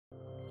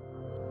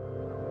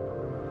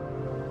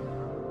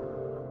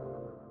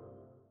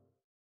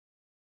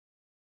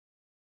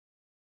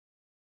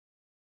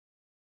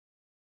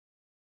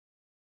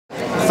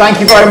Thank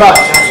you very much.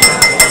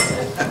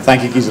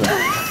 Thank you, Gisela.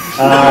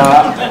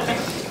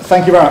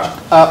 Thank you very much.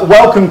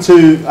 Welcome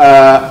to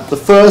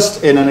the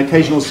first in an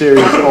occasional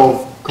series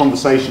of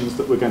conversations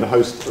that we're going to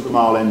host at the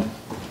Mile End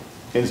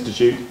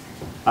Institute.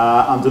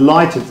 I'm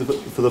delighted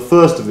for the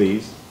first of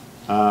these,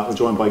 we're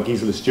joined by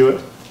Gisela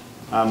Stuart.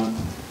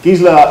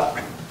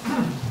 Gisela,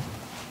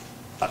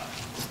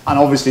 and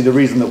obviously the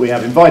reason that we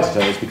have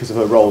invited her is because of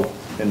her role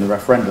in the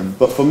referendum.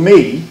 But for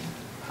me,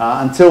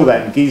 until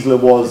then, Gisela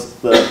was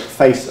the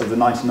face of the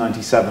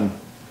 1997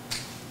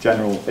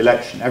 general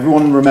election.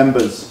 Everyone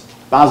remembers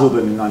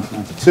Basildon in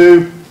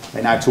 1992.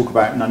 They now talk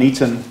about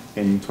Nuneaton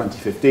in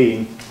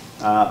 2015.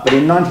 But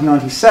in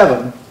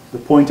 1997, the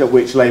point at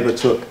which Labour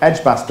took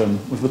Edgbaston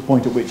was the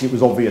point at which it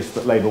was obvious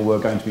that Labour were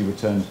going to be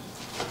returned to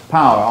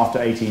power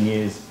after 18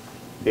 years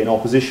in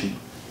opposition.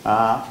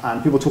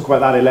 And people talk about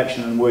that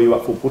election and were you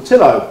up for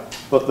Portillo,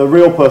 but the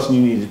real person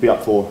you needed to be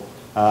up for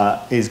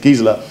is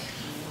Gisela.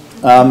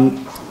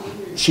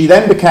 She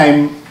then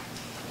became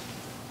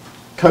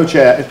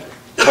co-chair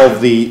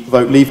of the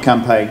Vote Leave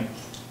campaign,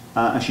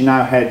 and she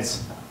now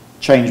heads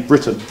Change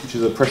Britain, which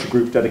is a pressure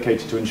group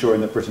dedicated to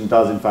ensuring that Britain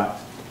does in fact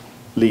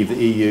leave the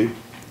EU.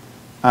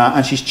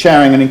 And she's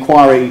chairing an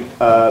inquiry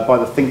by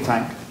the think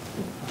tank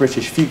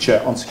British Future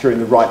on securing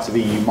the rights of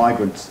EU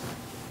migrants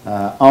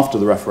after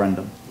the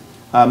referendum.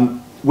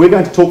 We're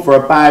going to talk for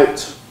about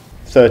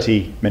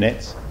 30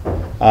 minutes,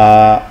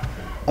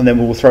 and then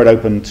we'll throw it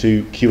open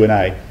to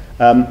Q&A.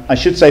 I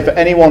should say, for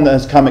anyone that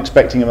has come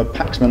expecting a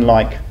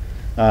Paxman-like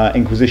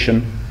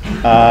inquisition,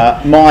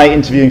 my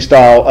interviewing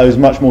style owes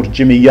much more to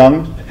Jimmy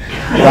Young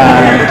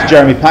than to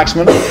Jeremy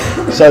Paxman.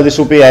 So this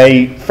will be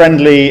a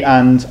friendly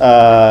and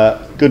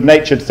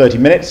good-natured 30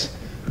 minutes.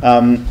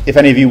 If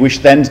any of you wish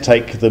then to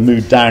take the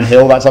mood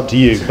downhill, that's up to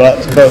you.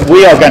 But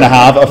we are going to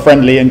have a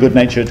friendly and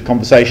good-natured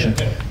conversation,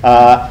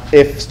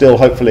 if still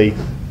hopefully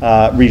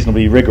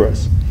reasonably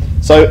rigorous.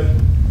 So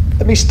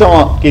let me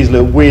start,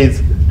 Gisela,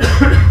 with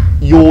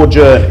your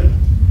journey.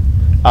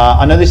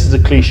 I know this is a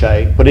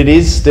cliche, but it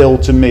is still,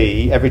 to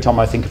me, every time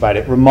I think about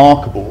it,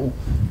 remarkable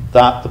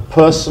that the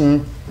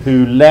person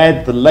who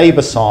led the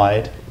Labour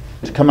side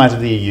to come out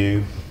of the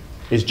EU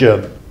is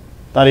German.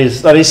 That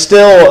is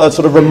still a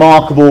sort of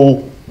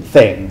remarkable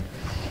thing.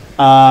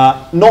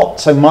 Not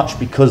so much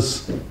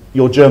because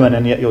you're German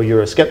and yet you're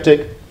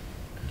Eurosceptic,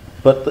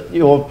 but that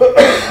you're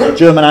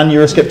German and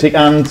Eurosceptic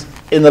and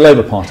in the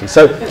Labour Party.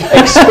 So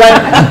explain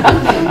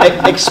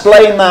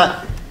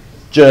that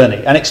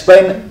journey, and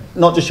explain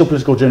not just your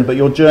political journey, but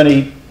your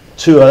journey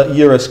to a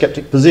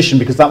Eurosceptic position,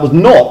 because that was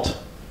not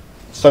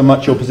so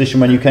much your position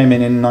when you came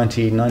in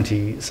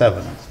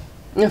 1997.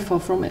 No, far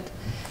from it.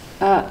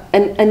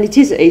 And it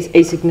is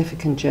a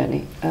significant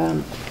journey.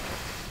 I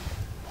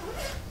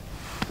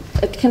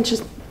can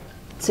just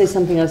say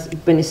something else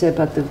when you say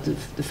about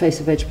the face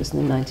of Edgbaston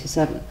in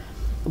 97.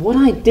 What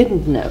I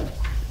didn't know,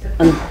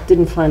 and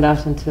didn't find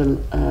out until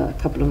a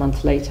couple of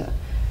months later,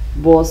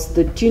 was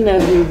that, do you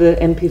know who the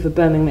MP for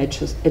Birmingham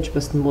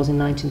Edgbaston was in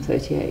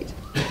 1938?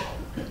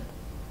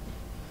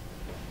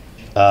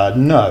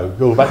 No,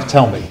 you're about to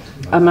tell me.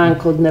 A man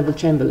called Neville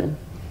Chamberlain.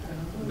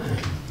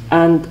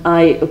 And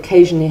I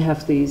occasionally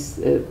have these,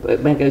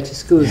 when I go to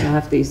schools, I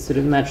have these sort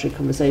of imaginary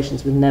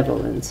conversations with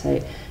Neville and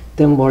say,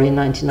 don't worry, in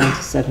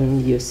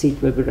 1997 your seat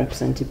will be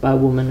represented by a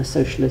woman, a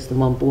socialist, and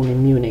one born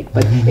in Munich.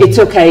 But it's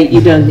okay,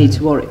 you don't need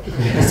to worry.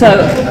 So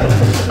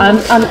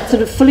I'm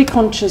sort of fully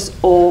conscious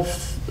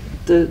of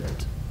that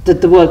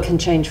the world can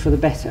change for the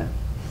better.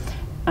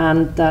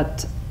 And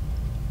that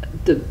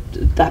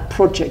that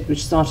project,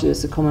 which started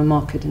as a common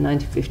market in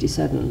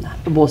 1957,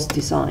 was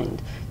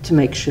designed to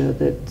make sure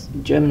that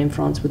Germany and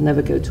France would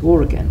never go to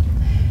war again.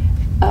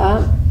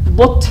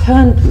 What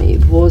turned me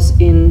was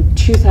in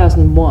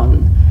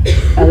 2001,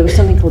 there was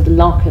something called the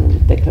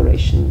Laeken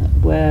Declaration,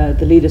 where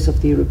the leaders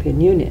of the European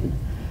Union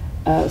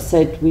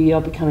said, we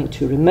are becoming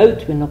too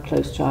remote, we're not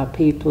close to our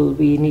people,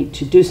 we need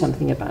to do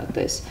something about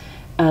this.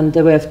 And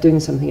the way of doing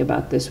something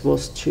about this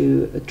was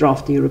to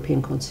draft the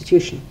European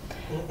Constitution.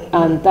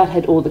 And that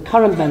had all the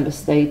current member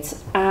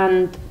states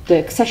and the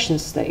accession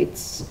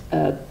states,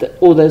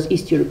 all those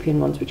East European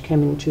ones which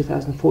came in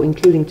 2004,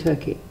 including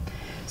Turkey.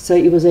 So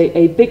it was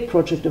a big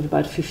project of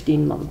about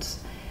 15 months.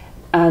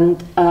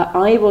 And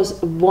I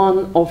was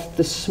one of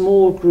the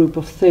small group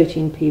of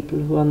 13 people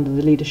who, under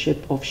the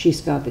leadership of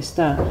Gisela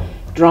d'Estaing,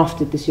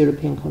 drafted this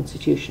European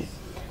Constitution.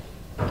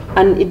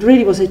 And it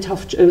really was it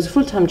was a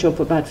full-time job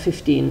for about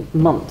 15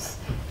 months.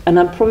 And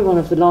I'm probably one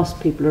of the last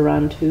people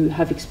around who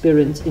have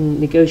experience in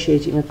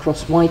negotiating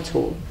across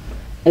Whitehall,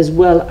 as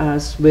well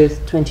as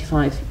with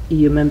 25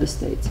 EU member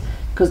states.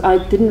 Because I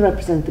didn't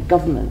represent the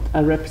government,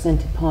 I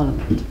represented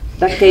Parliament.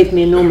 That gave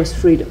me enormous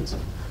freedoms.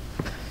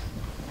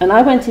 And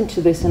I went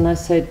into this and I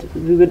said,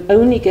 we would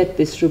only get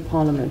this through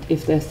Parliament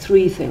if there are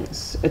three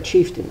things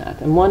achieved in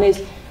that. And one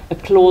is a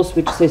clause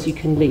which says you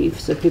can leave,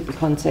 so people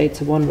can't say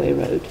it's a one-way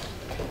road.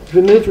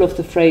 Removal of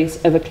the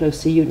phrase ever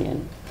closer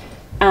union,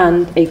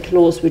 and a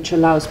clause which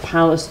allows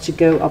powers to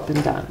go up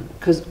and down,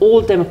 because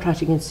all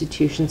democratic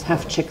institutions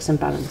have checks and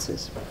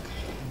balances.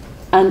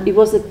 And it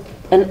was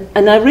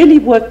and I really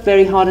worked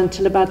very hard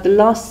until about the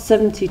last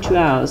 72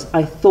 hours,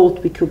 I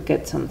thought we could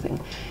get something.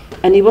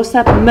 And it was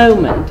that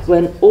moment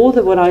when all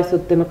the what I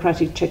thought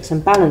democratic checks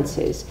and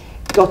balances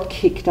got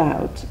kicked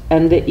out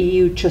and the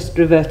EU just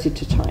reverted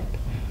to type.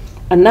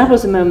 And that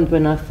was a moment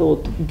when I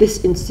thought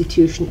this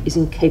institution is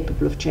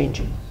incapable of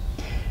changing.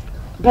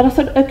 But I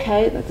thought,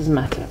 okay, that doesn't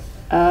matter.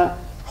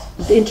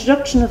 The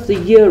introduction of the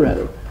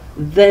euro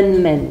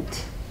then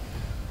meant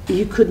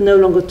you could no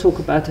longer talk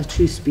about a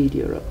two-speed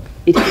Europe.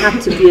 It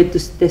had to be a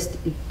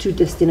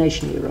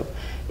two-destination Europe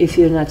if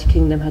the United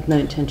Kingdom had no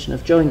intention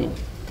of joining.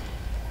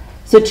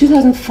 So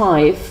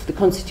 2005, the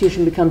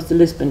Constitution becomes the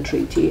Lisbon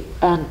Treaty,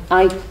 and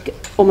I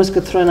almost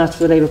got thrown out of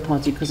the Labour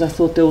Party because I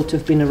thought there ought to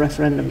have been a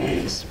referendum on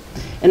this.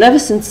 And ever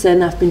since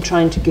then, I've been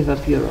trying to give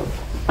up Europe.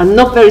 I'm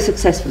not very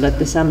successful at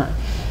this, am I?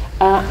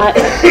 I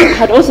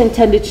had also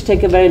intended to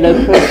take a very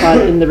low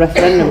profile in the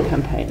referendum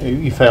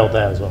campaign. You failed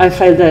there as well. I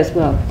failed there as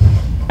well.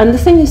 And the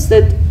thing is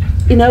that,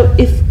 you know,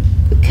 if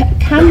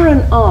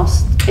Cameron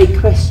asked a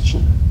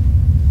question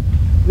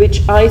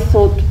which I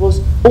thought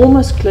was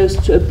almost close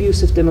to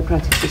abuse of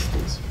democratic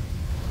systems.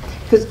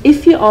 Because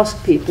if you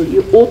ask people,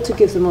 you ought to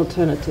give them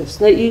alternatives.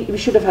 Now, we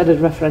should have had a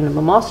referendum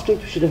on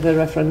Maastricht, we should have had a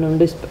referendum on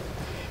Lisbon.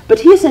 But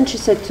he essentially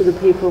said to the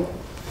people,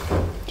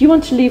 do you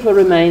want to leave or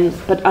remain,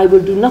 but I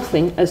will do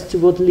nothing as to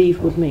what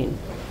leave would mean.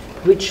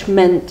 Which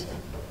meant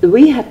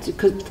we had to,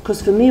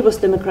 because for me it was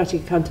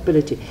democratic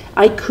accountability.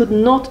 I could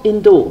not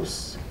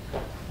endorse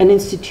an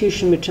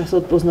institution which I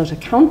thought was not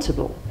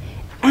accountable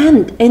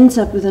and ends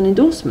up with an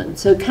endorsement.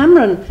 So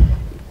Cameron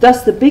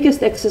does the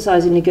biggest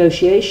exercise in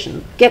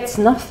negotiation, gets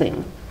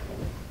nothing,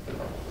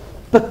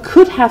 but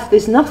could have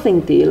this nothing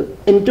deal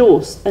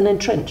endorsed and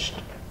entrenched.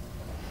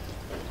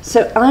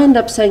 So I end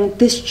up saying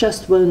this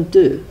just won't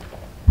do.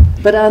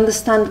 But I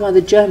understand why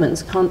the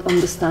Germans can't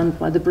understand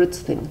why the Brits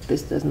think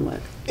this doesn't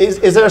work.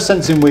 Is there a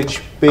sense in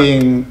which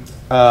being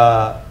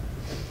an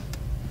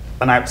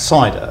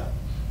outsider,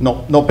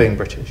 not being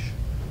British,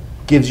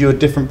 gives you a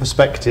different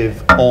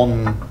perspective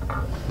on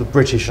the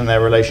British and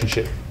their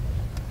relationship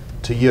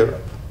to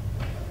Europe?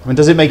 I mean,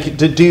 does it make it,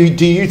 do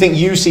you think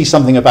you see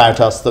something about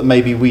us that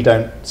maybe we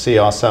don't see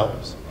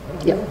ourselves?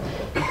 Yeah.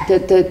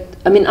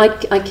 I mean,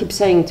 I keep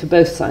saying to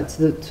both sides,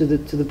 to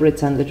the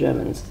Brits and the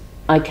Germans,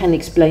 I can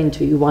explain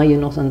to you why you're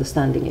not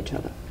understanding each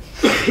other.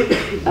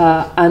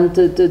 And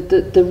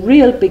the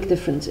real big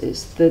difference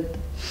is that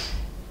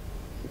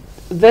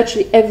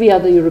virtually every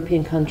other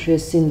European country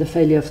has seen the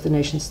failure of the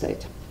nation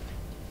state.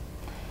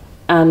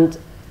 And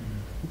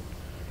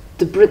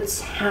the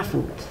Brits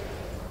haven't.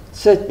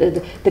 So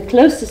the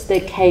closest they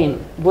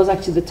came was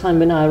actually the time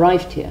when I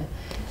arrived here,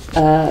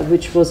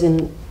 which was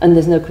in, and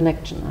there's no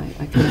connection,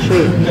 I can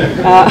assure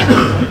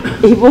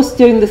you. It was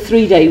during the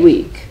 3-day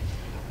week.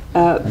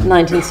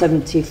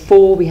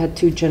 1974, we had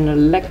 2 general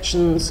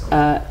elections.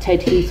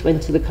 Ted Heath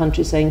went to the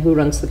country saying, who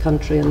runs the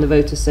country? And the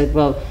voters said,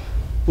 well,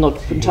 not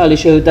entirely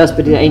sure who does,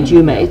 but it ain't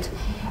you, mate.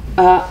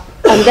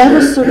 And there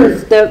was sort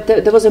of,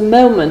 there was a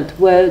moment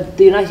where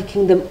the United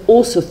Kingdom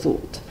also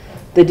thought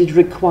that it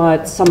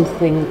required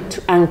something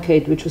to anchor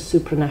it, which was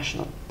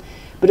supranational.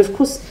 But of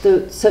course,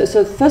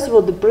 so first of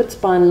all, the Brits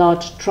by and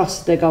large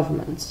trust their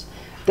governments.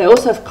 They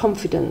also have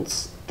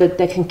confidence that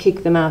they can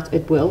kick them out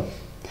at will,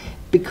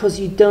 because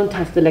you don't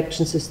have the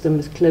election system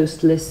with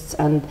closed lists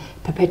and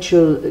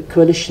perpetual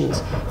coalitions.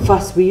 For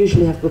us, we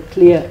usually have a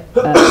clear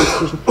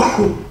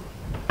institution.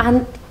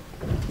 And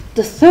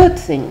the third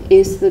thing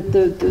is that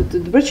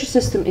the British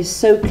system is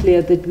so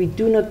clear that we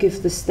do not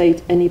give the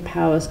state any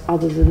powers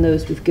other than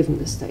those we've given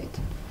the state.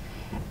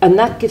 And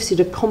that gives it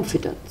a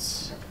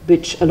confidence,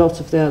 which a lot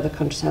of the other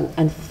countries have.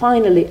 And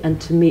finally, and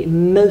to me,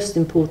 most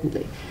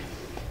importantly,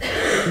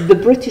 the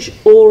British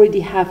already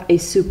have a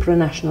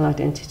supranational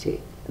identity.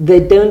 They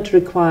don't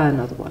require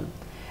another one.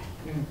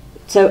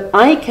 So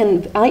I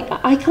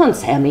can't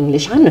say I'm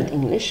English. I'm not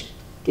English.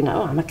 You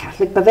know, I'm a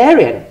Catholic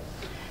Bavarian.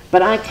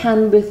 But I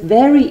can with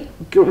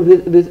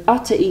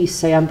utter ease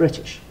say I'm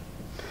British.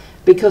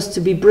 Because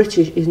to be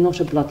British is not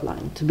a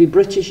bloodline. To be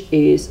British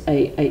is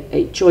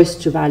a choice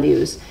to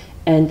values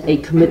and a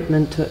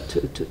commitment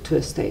to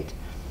a state.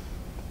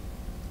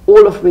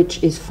 All of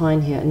which is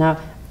fine here. Now,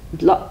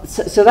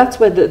 so that's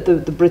where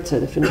the Brits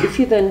are different. If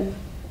you then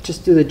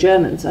just do the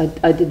Germans,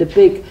 I did a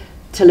big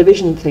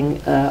television thing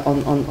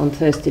on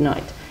Thursday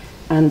night,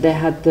 and they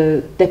had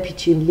the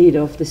deputy leader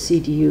of the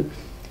CDU,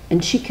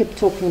 and she kept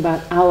talking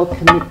about our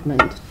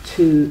commitment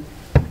to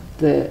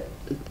the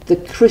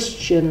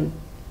Christian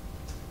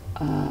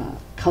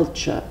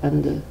culture,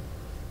 and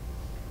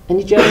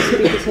any German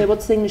speaker say,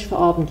 what's the English for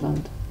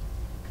Abendland?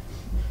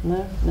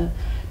 No.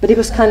 But it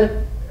was kind of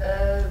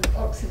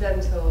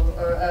Occidental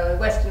or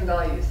Western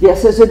values.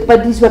 Yes, yeah,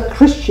 but these were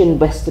Christian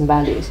Western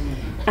values.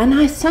 And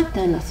I sat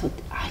there and I thought,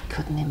 I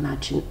couldn't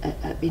imagine,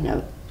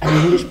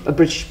 a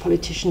British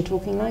politician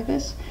talking like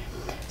this.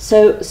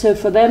 So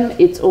for them,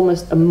 it's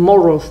almost a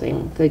moral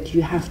thing that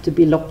you have to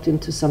be locked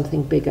into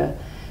something bigger.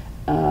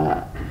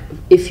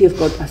 If you've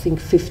got, I think,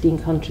 15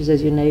 countries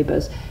as your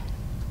neighbours,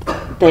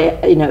 they,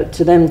 you know,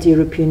 to them the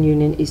European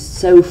Union is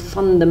so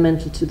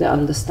fundamental to their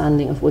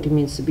understanding of what it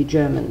means to be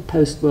German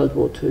post-World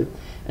War II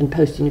and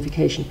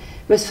post-unification.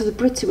 Whereas for the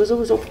Brits it was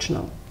always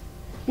optional.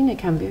 You know, it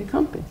can be, it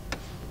can't be.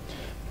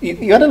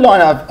 You had a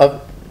line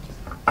I've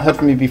heard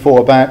from you before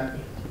about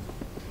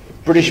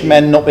British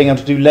men not being able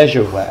to do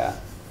leisure wear,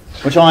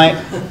 which I...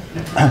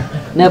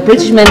 Now,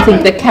 British men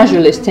think they're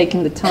casual is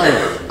taking the tie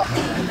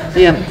off.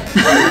 Yeah.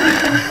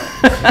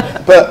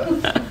 But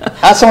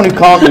as someone who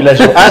can't do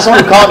leisure,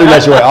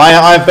 wear,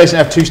 I basically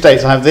have two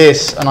states. I have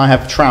this, and I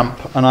have tramp,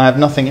 and I have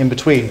nothing in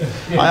between.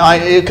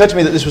 It occurred to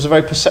me that this was a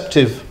very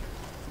perceptive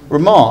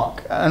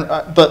remark.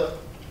 But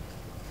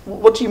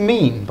what do you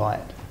mean by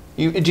it?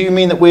 Do you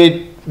mean that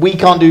we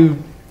can't do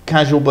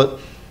casual, but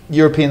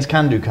Europeans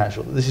can do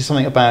casual? This is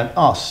something about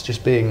us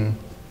just being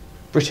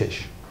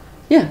British.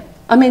 Yeah,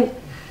 I mean,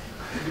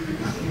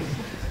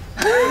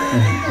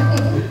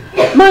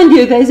 mind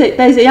you,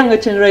 there's a younger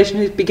generation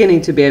who's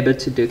beginning to be able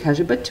to do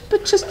casual, but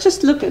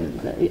just look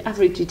at the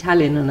average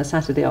Italian on a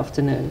Saturday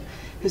afternoon,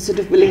 who's sort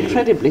of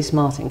incredibly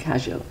smart and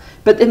casual.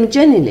 But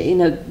genuinely, you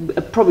know,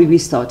 probably we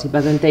started,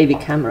 but then David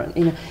Cameron,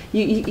 you know,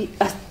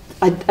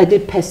 I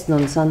did Peston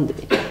on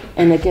Sunday,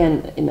 and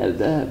again, you know,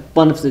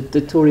 one of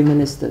the Tory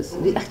ministers,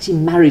 he's actually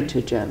married to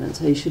a German,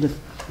 so he should have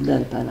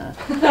learned by now.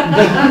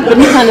 But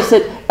he kind of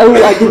said, "Oh,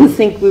 I didn't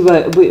think we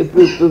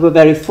were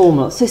very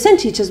formal." So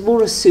essentially, he just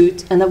wore a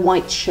suit and a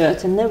white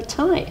shirt and no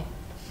tie.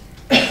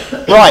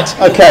 Right.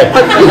 Okay.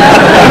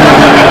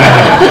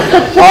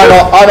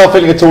 I'm not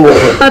feeling at all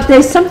awkward. But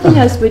there's something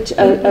else which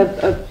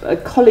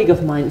a colleague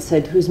of mine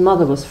said, whose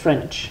mother was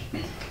French,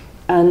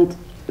 and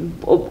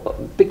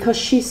because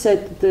she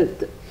said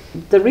that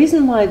the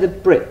reason why the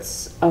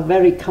Brits are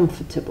very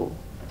comfortable,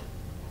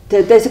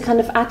 there's a kind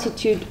of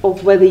attitude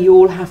of whether you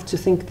all have to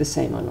think the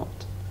same or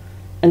not.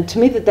 And to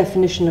me, the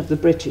definition of the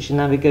British, and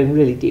now we're going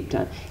really deep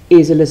down,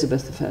 is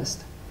Elizabeth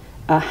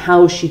I.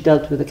 How she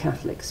dealt with the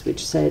Catholics,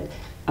 which said,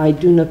 "I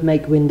do not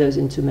make windows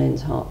into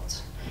men's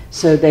hearts."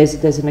 So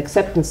there's an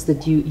acceptance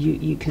that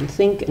you can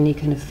think and you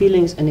can have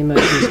feelings and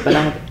emotions, but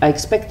I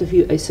expect of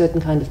you a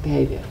certain kind of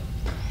behavior.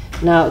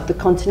 Now, the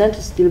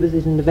Continentals deal with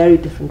it in a very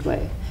different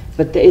way,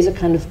 but there is a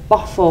kind of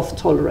buffer of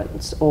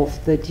tolerance of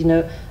that, you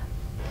know,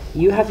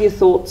 you have your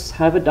thoughts,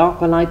 however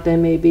dark or light they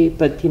may be,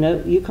 but, you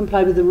know, you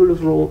comply with the rule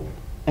of law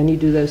and you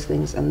do those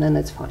things, and then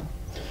it's fine.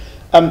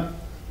 On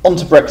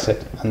to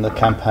Brexit and the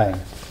campaign.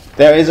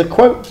 There is a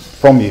quote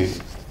from you.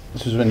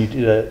 This was when you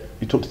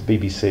talked to the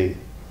BBC,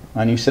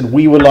 and you said,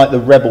 "We were like the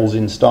rebels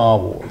in Star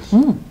Wars.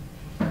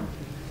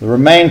 The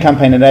Remain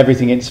campaign had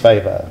everything in its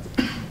favour."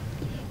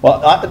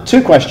 Well,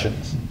 two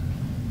questions.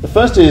 The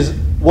first is,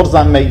 what does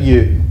that make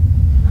you?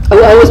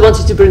 Oh, I always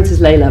wanted to Princess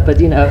Leila, but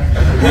you know,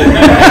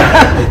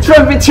 it's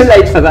probably a bit too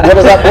late for that. What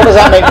does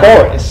that make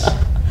Boris?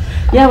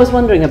 Yeah, I was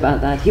wondering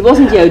about that. He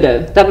wasn't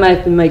Yodo. That might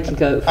have been Michael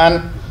Gove.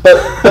 But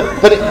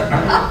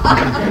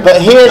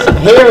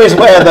here is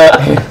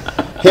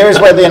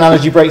where the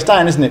analogy breaks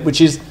down, isn't it?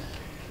 Which is,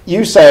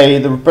 you say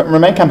the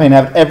Remain campaign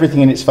had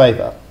everything in its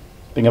favour,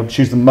 being able to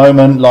choose the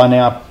moment, lining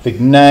up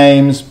big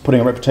names,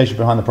 putting a reputation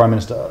behind the Prime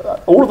Minister.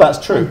 All of that's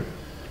true.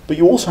 But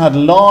you also had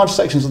large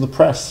sections of the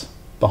press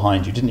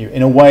behind you, didn't you?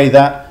 In a way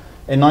that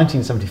in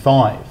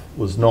 1975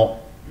 was not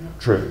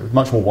true. It was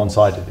much more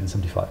one-sided in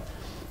 75.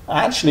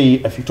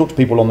 Actually, if you talk to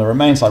people on the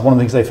Remain side, one of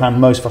the things they found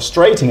most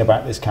frustrating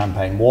about this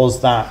campaign was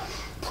that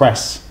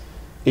press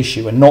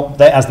issue, and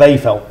as they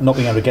felt, not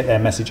being able to get their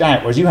message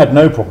out, whereas you had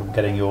no problem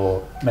getting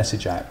your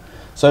message out.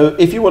 So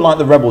if you were like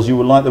the rebels, you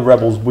were like the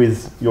rebels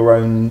with your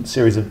own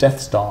series of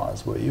Death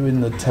Stars, were you, in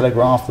the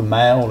Telegraph, the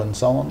Mail, and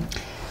so on?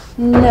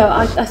 No,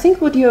 I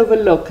think what you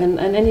overlook, and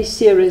any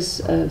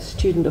serious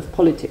student of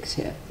politics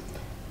here,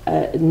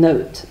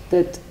 note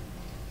that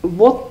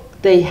what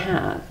they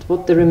had,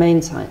 what the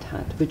Remain side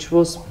had, which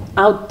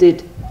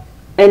outdid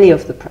any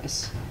of the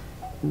press,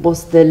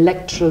 was the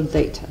electoral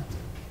data.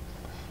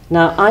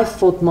 Now, I've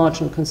fought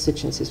marginal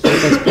constituencies for the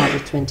best part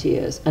of 20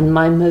 years, and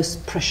my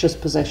most precious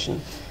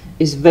possession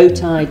is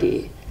voter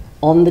ID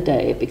on the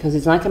day, because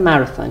it's like a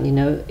marathon, you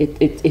know.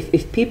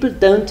 If people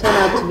don't turn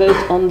out to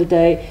vote on the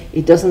day,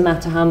 it doesn't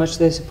matter how much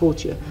they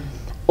support you.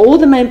 All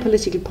the main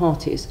political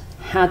parties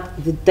had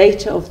the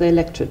data of the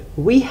electorate.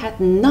 We had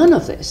none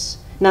of this.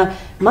 Now,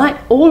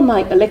 all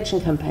my election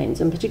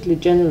campaigns, and particularly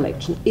general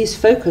election, is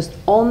focused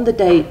on the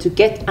day to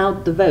get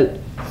out the vote,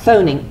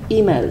 phoning,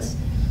 emails.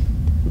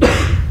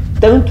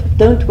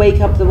 Don't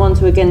wake up the ones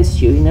who are against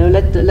you. You know,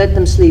 let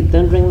them sleep.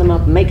 Don't ring them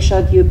up. Make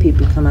sure your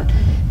people come out.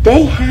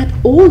 They had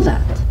all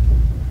that.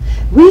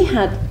 We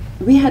had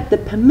the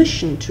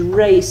permission to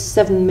raise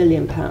 £7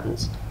 million.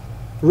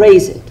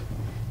 Raise it.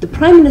 The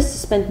Prime Minister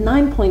spent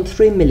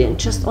 9.3 million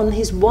just on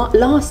his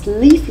last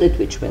leaflet,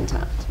 which went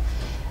out.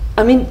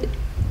 I mean,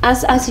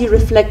 as you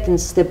reflect and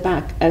step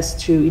back as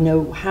to, you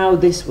know, how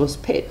this was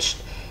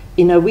pitched,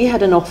 you know, we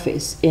had an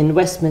office in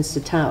Westminster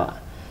Tower.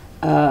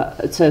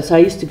 So I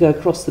used to go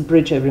across the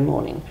bridge every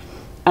morning,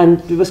 and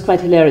it was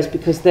quite hilarious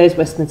because there's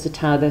Westminster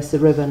Tower, there's the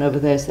river, and over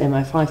there's the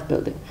MI5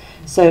 building.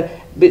 So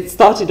it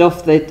started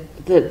off that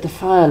the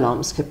fire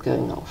alarms kept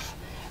going off,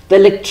 The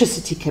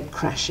electricity kept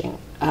crashing.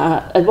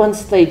 At one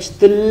stage,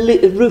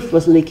 the roof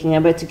was leaking. I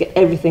had to get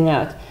everything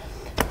out.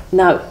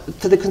 Now,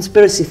 for the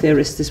conspiracy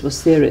theorists, this was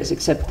serious,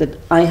 except that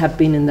I had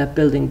been in that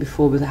building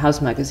before with a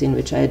house magazine,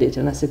 which I edit,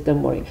 and I said,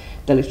 don't worry,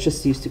 the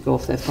electricity used to go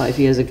off there 5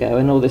 years ago,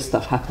 and all this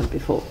stuff happened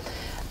before.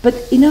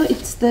 But, you know,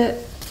 it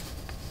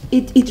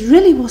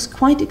really was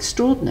quite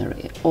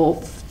extraordinary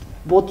of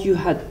what you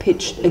had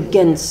pitched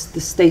against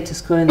the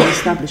status quo and the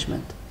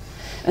establishment.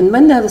 And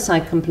when the other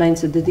side complains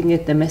that they didn't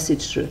get their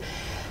message through,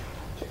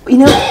 you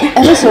know,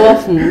 ever so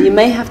often you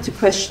may have to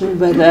question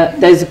whether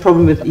there's a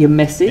problem with your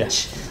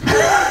message.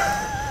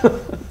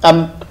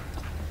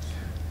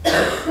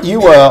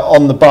 You were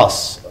on the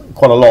bus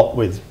quite a lot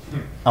with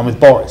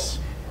Boris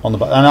on the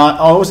bus, and I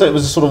always thought it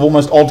was a sort of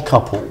almost odd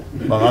couple.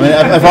 I mean,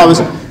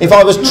 if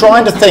I was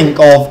trying to think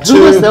of two,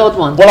 who was the odd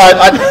one? Well,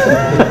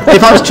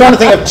 if I was trying to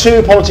think of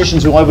two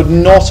politicians who I would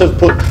not have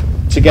put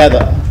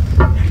together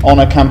on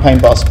a campaign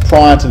bus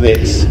prior to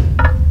this,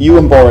 you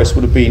and Boris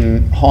would have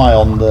been high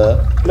on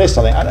the list,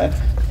 I think. I don't know.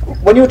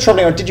 When you were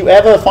travelling, did you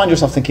ever find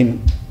yourself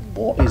thinking,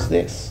 what is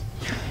this?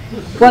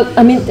 Well,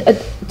 I mean,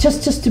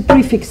 just to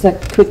prefix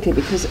that quickly,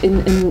 because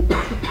in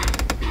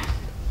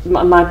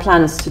my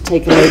plans to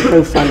take a low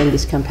profile in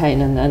this campaign,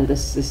 and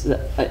this is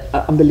an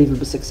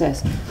unbelievable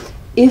success,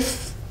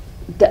 if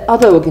the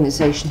other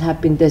organisation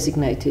had been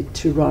designated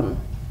to run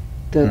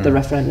the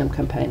referendum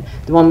campaign,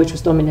 the one which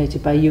was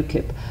dominated by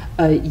UKIP,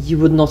 you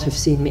would not have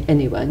seen me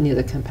anywhere near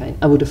the campaign.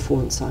 I would have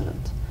fallen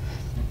silent.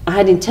 I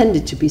had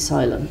intended to be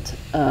silent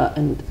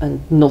and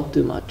not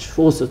do much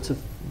for all sorts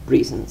of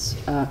reasons.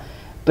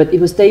 But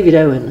it was David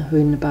Owen who,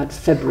 in about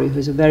February,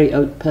 who's a very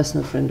old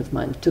personal friend of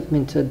mine, took me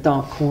into a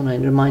dark corner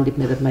and reminded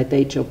me that my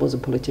day job was a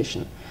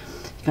politician.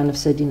 He kind of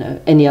said, you know,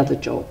 any other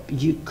job,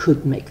 you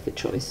could make the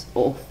choice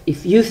of,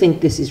 if you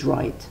think this is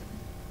right,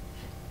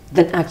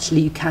 then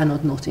actually you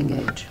cannot not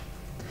engage.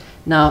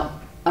 Now,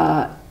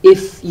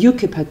 if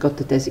UKIP had got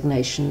the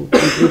designation,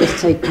 it would have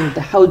taken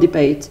the whole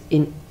debate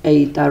in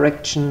a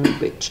direction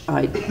which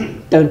I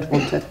don't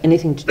want to have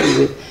anything to do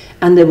with,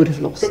 and they would have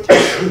lost.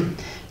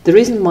 The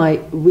reason why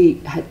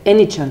we had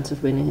any chance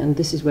of winning, and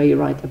this is where you're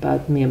right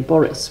about me and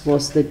Boris,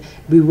 was that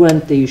we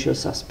weren't the usual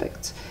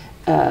suspects.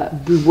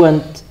 We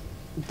weren't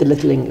the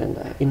little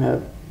Englander, you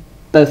know,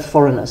 both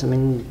foreigners. I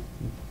mean,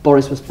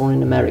 Boris was born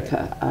in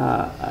America,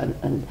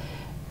 and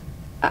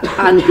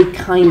it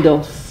kind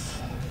of,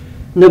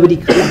 nobody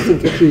could, I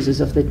think, accuse us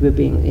of that we're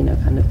being, you know,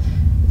 kind of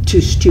too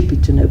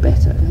stupid to know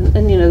better.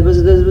 And you know, there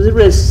was a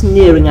real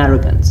sneering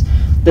arrogance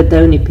that the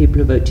only people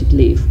who voted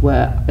Leave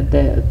were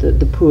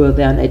the poor,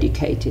 the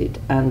uneducated,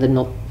 and the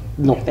not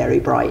very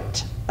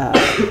bright.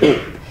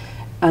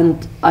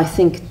 And I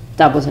think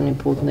that was an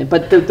important thing.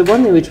 But the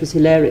one thing which was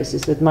hilarious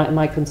is that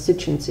my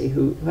constituency,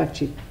 who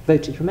actually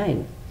voted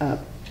Remain,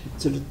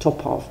 sort of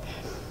top half,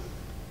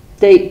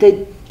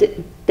 they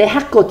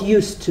had got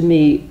used to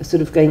me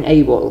sort of going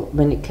AWOL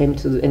when it came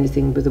to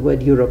anything with the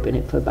word Europe in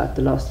it for about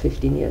the last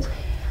 15 years.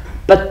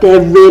 But they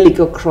really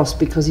got cross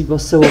because it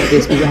was so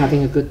obvious we were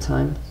having a good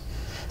time.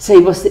 So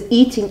it was the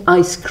eating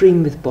ice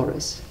cream with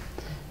Boris,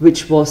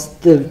 which was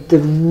the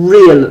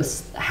real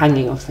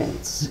hanging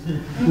offence,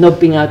 not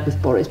being out with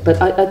Boris.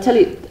 But I tell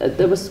you,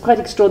 that was quite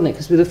extraordinary,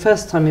 because the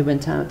first time we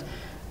went out,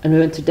 and we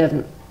went to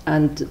Devon,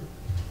 and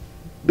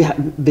we had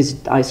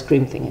visited the ice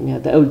cream thing, and you know,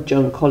 the old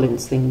Joan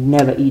Collins thing,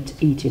 never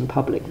eat in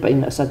public. But you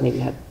know, suddenly we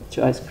had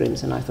 2 ice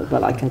creams, and I thought,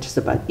 well, I can just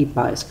about eat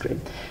my ice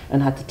cream,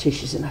 and had the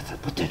tissues, and I thought,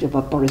 what do I do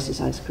about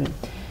Boris's ice cream?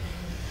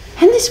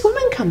 And this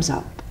woman comes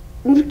up.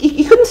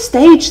 You couldn't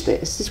stage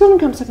this. This woman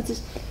comes up and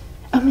says,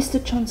 "Oh,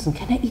 Mr. Johnson,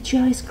 can I eat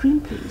your ice cream,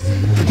 please?"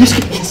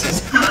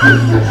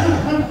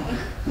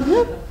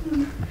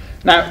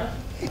 Now,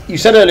 you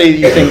said earlier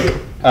you think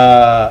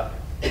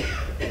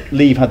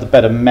Leave had the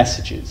better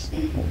messages.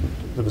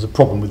 There was a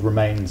problem with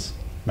Remain's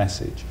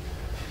message.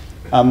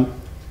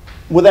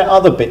 Were there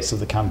other bits of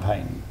the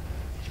campaign,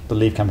 the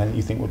Leave campaign, that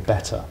you think were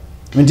better?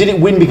 I mean, did it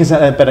win because it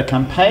had a better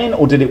campaign,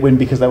 or did it win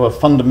because there were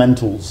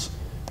fundamentals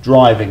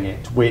driving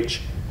it,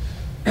 which,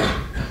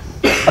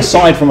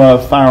 aside from a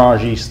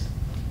Farage East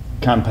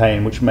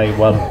campaign, which may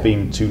well have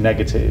been too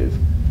negative,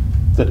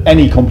 that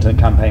any competent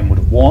campaign would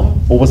have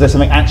won? Or was there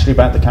something actually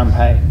about the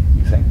campaign,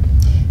 you think?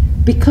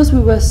 Because we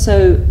were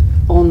so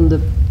on the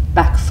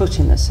back foot,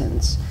 in a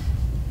sense,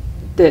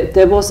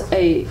 there was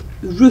a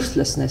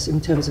ruthlessness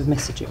in terms of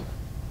messaging.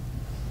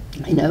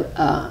 You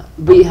know,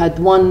 we had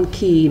one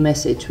key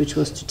message, which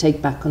was to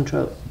take back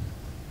control.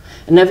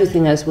 And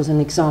everything else was an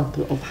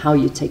example of how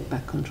you take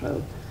back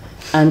control.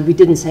 And we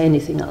didn't say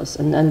anything else.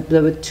 And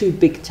there were 2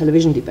 big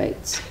television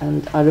debates.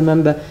 And I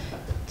remember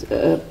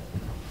as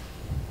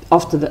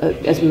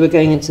we were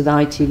going into the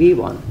ITV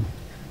one,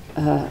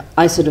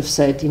 I sort of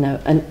said, you know,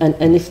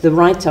 and if the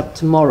write-up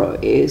tomorrow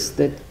is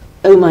that,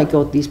 oh my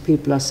God, these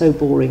people are so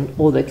boring,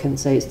 all they can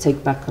say is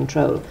take back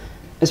control,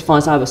 as far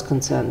as I was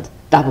concerned,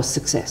 that was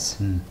success.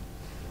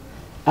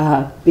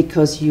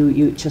 Because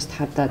you just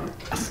had that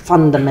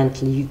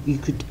fundamentally, you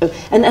could,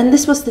 and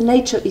this was the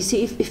nature, you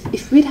see,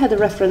 if we'd had a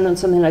referendum on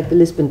something like the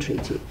Lisbon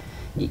Treaty,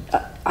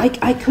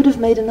 I could have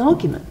made an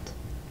argument.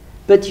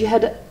 but you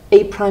had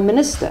a prime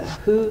minister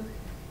who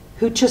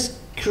just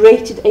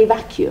created a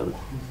vacuum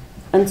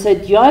and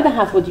said, you either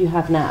have what you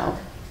have now,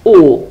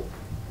 or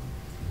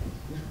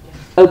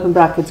open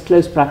brackets,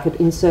 close bracket,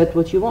 insert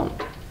what you want.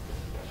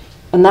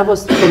 And that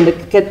was when the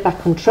Get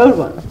Back Control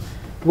one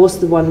was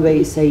the one where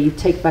you say you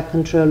take back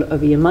control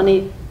over your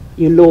money,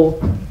 your law,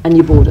 and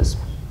your borders.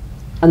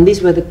 And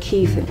these were the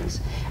key things.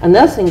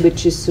 Another thing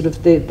which is sort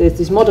of, there's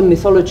this modern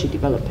mythology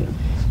developing,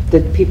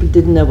 that people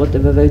didn't know what they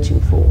were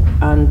voting for.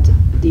 And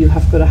you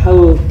have got a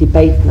whole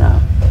debate now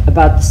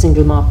about the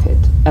single market.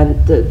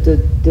 And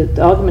the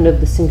argument of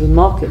the single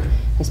market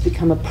has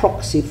become a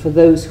proxy for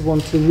those who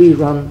want to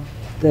rerun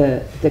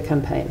the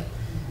campaign,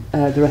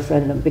 the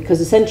referendum.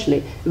 Because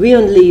essentially, we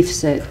on Leave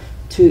said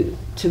to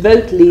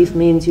vote Leave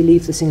means you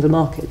leave the single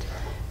market.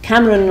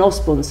 Cameron and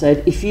Osborne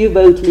said, if you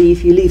vote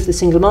Leave, you leave the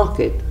single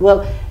market.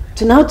 Well,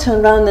 to now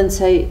turn around and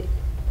say,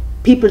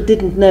 people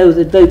didn't know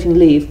that voting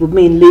Leave would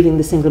mean leaving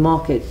the single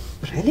market.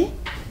 Really?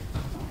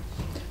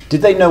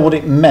 Did they know what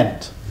it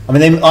meant? I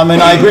mean,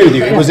 I agree with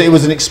you. It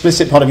was an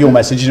explicit part of your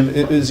message.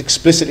 It was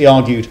explicitly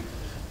argued,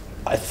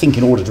 I think,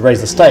 in order to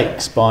raise the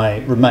stakes by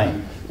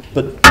Remain.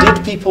 But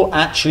did people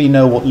actually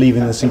know what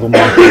leaving the single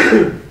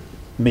market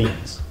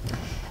means?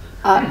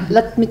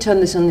 Let me turn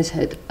this on its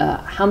head.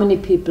 How many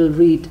people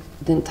read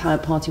the entire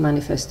party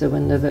manifesto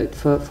when they vote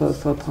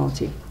for a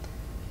party?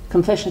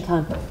 Confession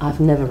time,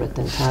 I've never read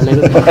the entire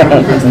Labour Party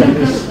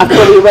manifesto. I've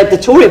probably read the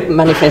Tory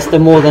manifesto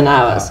more than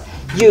ours.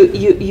 You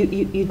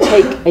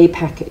take a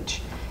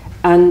package,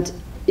 and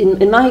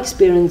in my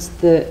experience,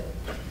 the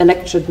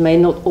electorate may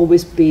not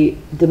always be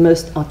the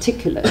most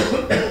articulate,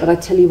 but I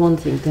tell you one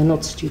thing, they're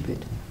not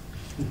stupid.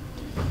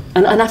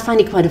 And I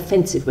find it quite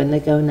offensive when they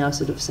go now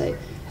sort of say,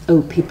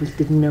 oh, people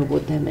didn't know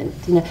what they meant.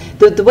 You know,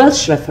 the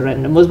Welsh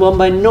referendum was won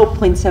by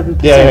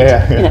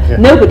 0.7%.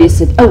 Nobody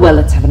said, oh, well,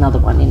 let's have another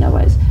one, in a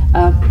ways.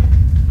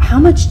 How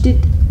much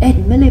did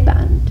Ed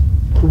Miliband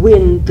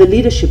win the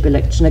leadership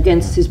election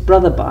against his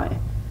brother by?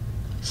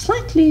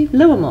 Slightly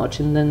lower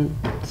margin than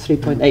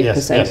 3.8%.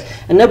 Yes.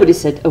 And nobody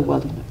said, oh,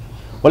 well, you know.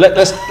 Well,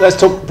 let's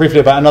talk briefly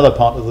about another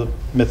part of the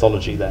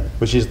mythology then,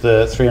 which is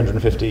the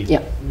 350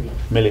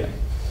 million.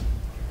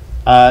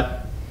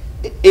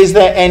 Is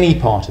there any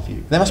part of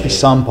you, there must be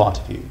some part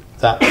of you,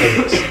 that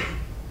thinks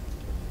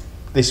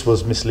this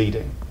was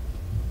misleading?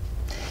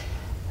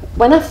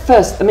 When I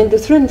the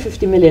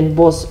 350 million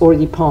was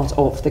already part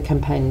of the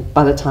campaign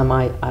by the time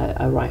I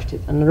arrived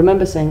at it. And I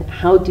remember saying,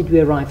 how did we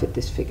arrive at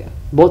this figure?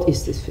 What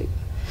is this figure?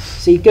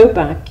 So you go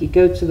back, you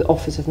go to the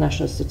Office of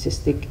National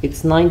Statistics,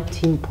 it's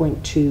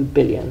 19.2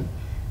 billion.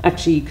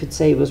 Actually, you could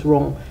say it was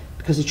wrong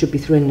because it should be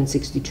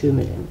 362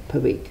 million per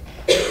week,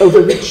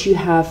 over which you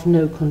have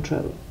no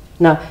control.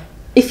 Now,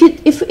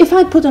 if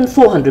I'd put on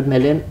 400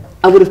 million,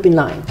 I would have been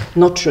lying,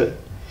 not true.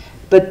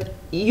 But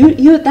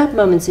you at that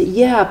moment say,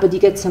 yeah, but you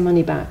get some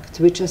money back.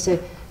 To which I say,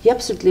 you're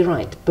absolutely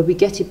right, but we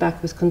get it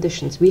back with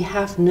conditions. We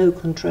have no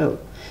control.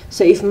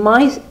 So if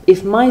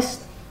my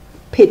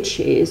pitch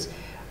is,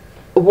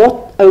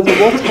 over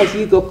what have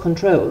you got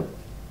control?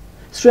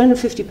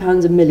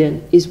 £350 a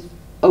million is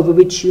over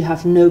which you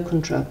have no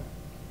control.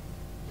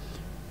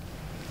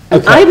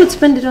 And I would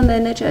spend it on the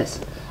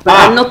NHS. But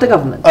I'm not the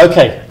government.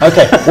 Okay.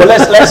 Well,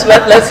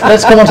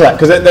 let's come on to that,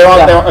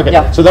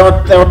 because So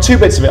there are two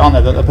bits of it, aren't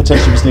there, that are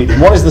potentially misleading.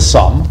 One is the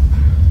sum,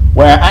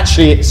 where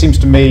actually it seems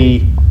to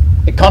me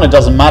it kind of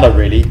doesn't matter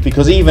really,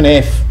 because even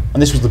if,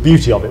 and this was the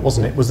beauty of it,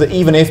 wasn't it, was that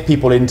even if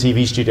people in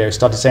TV studios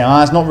started saying,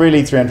 it's not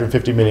really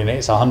 350 million,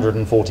 it's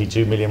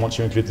 142 million once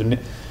you include the,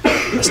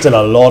 it's still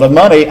a lot of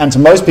money, and to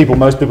most people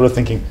are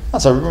thinking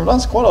that's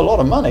quite a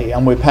lot of money,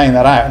 and we're paying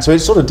that out, and so it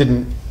sort of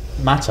didn't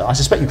matter. I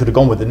suspect you could have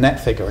gone with the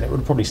net figure and it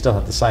would probably still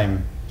have the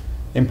same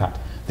impact.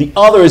 The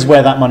other is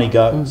where that money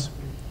goes.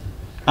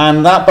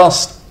 And that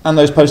bus and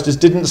those posters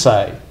didn't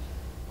say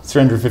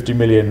 350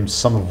 million,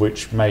 some of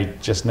which may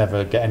just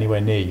never get anywhere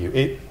near you.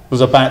 It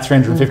was about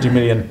 350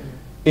 million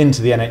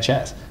into the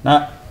NHS.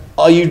 Now,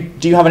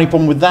 do you have any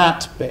problem with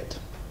that bit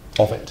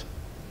of it?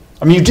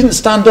 I mean, you didn't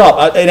stand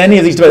up in any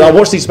of these debates. I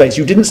watched these debates.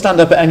 You didn't stand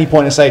up at any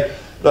point and say,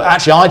 look,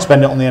 actually, I'd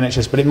spend it on the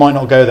NHS, but it might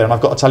not go there, and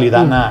I've got to tell you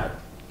that now.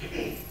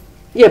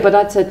 Yeah, but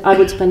I said I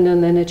would spend it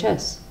on the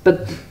NHS.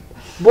 But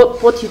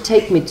what you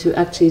take me to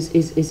actually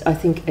is I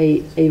think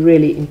a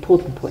really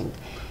important point,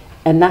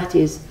 and that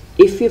is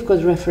if you've got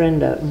a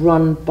referenda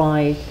run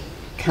by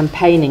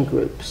campaigning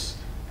groups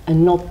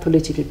and not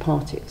political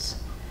parties,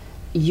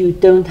 you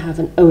don't have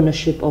an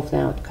ownership of the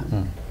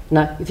outcome.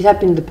 Now, if it had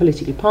been the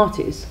political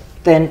parties,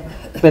 then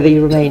whether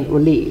you remain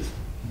or leave,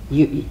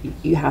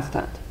 you have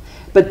that.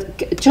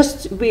 But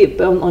just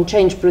on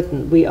Change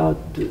Britain, we are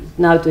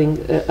now doing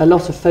a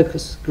lot of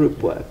focus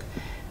group work.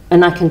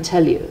 And I can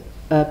tell you,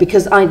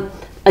 because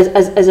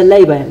as a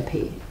Labour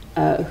MP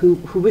who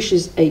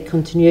wishes a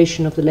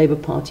continuation of the Labour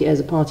Party as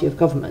a party of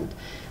government,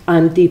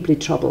 I'm deeply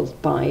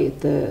troubled by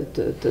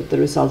the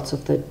results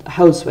of the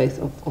whole swathe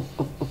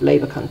of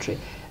Labour country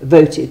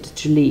voted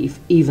to leave,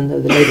 even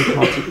though the Labour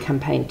Party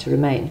campaigned to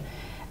remain.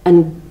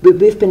 And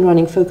we've been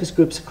running focus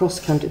groups across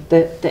the country.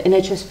 The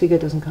NHS figure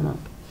doesn't come up.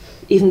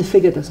 Even the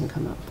figure doesn't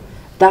come up.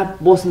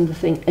 that wasn't the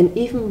thing. And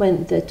even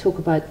when they talk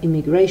about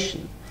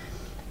immigration,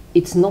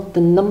 it's not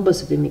the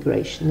numbers of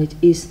immigration, it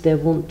is they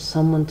want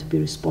someone to be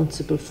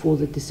responsible for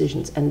the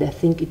decisions, and they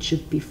think it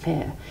should be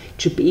fair.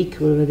 It should be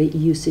equal whether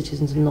EU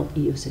citizens or not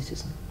EU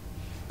citizens.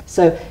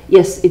 So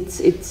yes,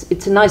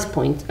 it's a nice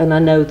point, and I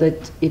know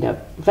that, you know,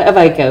 wherever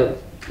I go,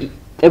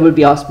 they will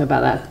be asking me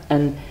about that,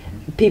 and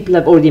people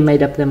have already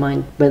made up their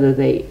mind whether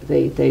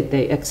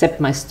they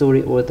accept my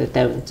story or they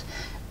don't.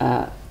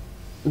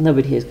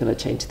 Nobody here is going to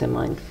change their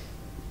mind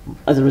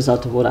as a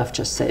result of what I've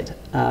just said.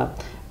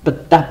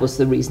 But that was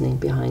the reasoning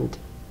behind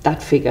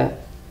that figure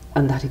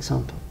and that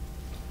example.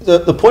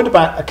 The point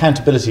about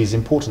accountability is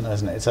important,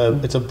 isn't it?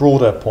 It's a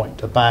broader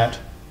point about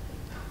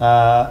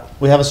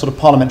we have a sort of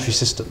parliamentary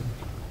system,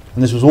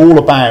 and this was all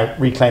about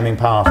reclaiming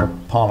power for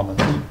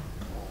Parliament.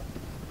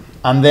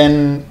 And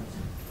then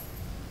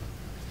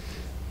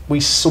we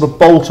sort of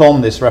bolt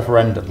on this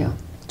referendum,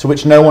 to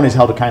which no one is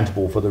held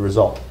accountable for the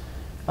result.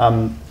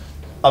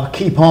 A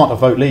key part of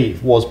Vote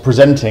Leave was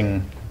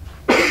presenting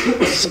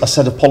a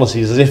set of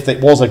policies as if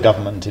it was a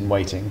government in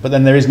waiting, but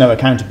then there is no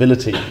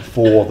accountability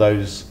for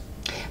those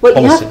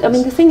policies. I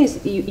mean, the thing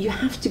is, you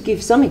have to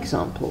give some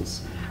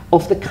examples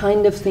of the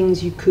kind of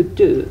things you could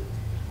do,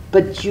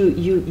 but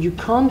you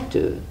can't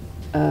do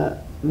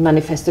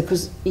manifesto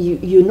because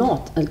you're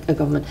not a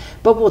government.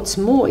 But what's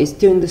more is,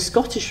 during the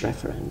Scottish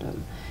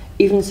referendum,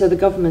 even so the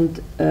government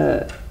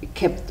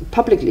kept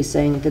publicly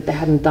saying that they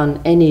hadn't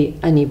done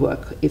any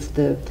work if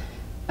there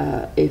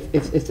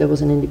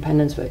was an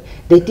independence vote.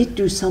 They did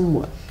do some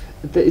work.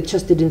 It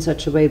just did in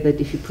such a way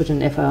that if you put an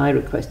FII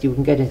request, you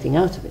wouldn't get anything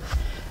out of it.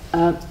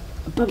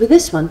 But with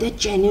this one, they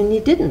genuinely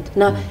didn't.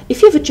 Now,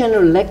 if you have a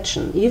general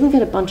election, you even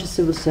get a bunch of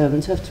civil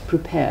servants who have to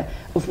prepare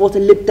of what a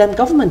Lib Dem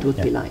government would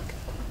be like.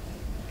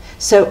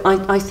 So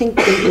I think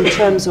in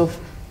terms of,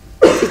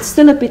 it's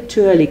still a bit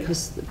too early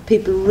because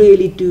people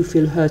really do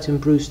feel hurt and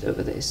bruised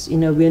over this. You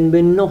know,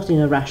 we're not in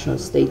a rational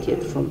state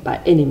yet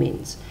by any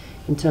means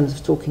in terms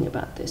of talking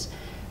about this.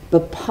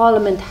 But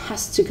Parliament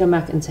has to come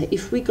back and say,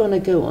 if we're going to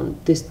go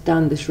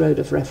down this road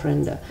of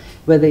referenda,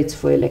 whether it's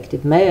for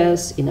elected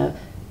mayors, you know,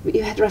 we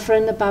had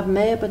referenda about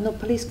mayor but not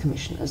police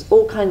commissioners,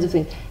 all kinds of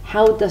things.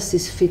 How does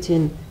this fit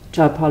in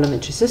to our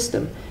parliamentary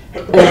system?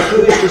 And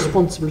who is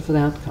responsible for the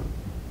outcome?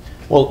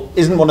 Well,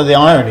 isn't one of the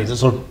ironies, a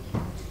sort of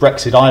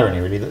Brexit irony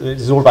really, that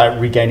it's all about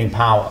regaining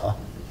power,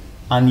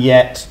 and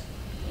yet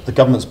the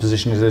government's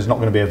position is there's not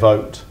going to be a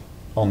vote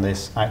on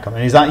this outcome?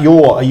 And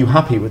are you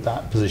happy with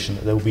that position,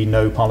 that there will be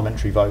no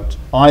parliamentary vote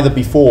either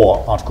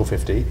before Article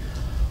 50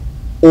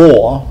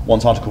 or,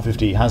 once Article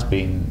 50 has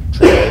been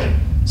triggered,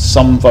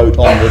 some vote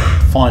on the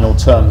final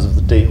terms of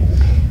the deal?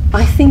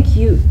 I think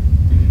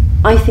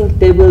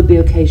there will be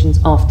occasions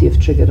after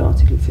you've triggered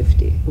Article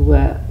 50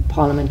 where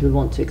Parliament will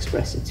want to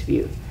express its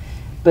view.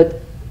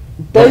 But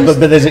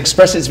there's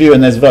express its view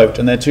and there's vote,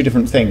 and they're two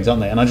different things,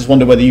 aren't they? And I just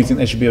wonder whether you think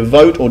there should be a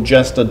vote or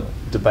just a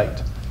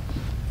debate.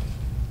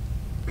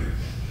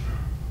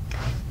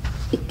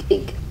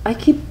 I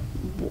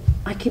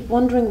keep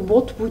wondering,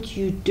 what would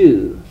you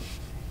do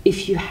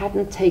if you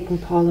hadn't taken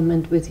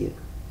Parliament with you?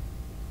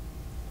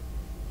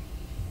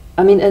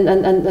 I mean, and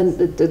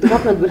the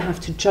government will have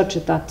to judge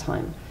at that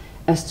time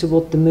as to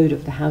what the mood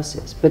of the House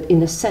is. But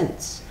in a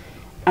sense,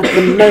 at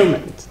the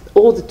moment,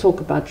 all the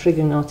talk about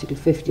triggering Article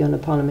 50 on a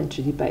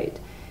parliamentary debate,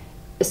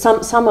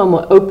 some are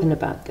more open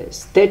about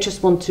this. They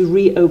just want to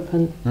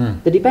reopen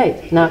the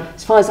debate. Now,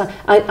 as far as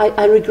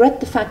I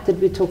regret the fact that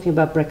we're talking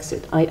about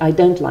Brexit. I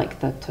don't like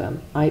that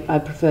term. I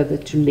prefer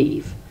that to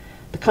leave.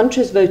 The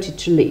country has voted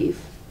to leave,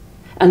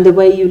 and the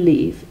way you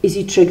leave is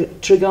you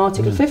trigger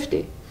Article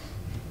 50.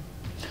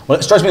 Well,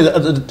 it strikes me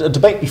that a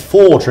debate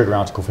before triggering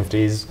Article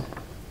 50 is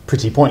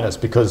pretty pointless,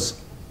 because...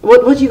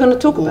 What are you going to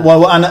talk about?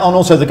 Well, and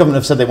also the government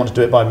have said they want to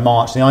do it by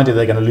March. The idea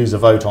they're going to lose a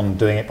vote on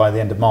doing it by the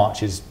end of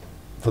March is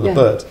for the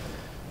birds.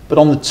 But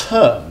on the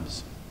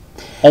terms,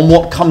 on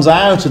what comes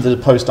out of the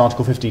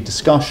post-Article 50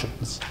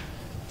 discussions,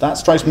 that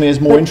strikes me as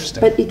more interesting.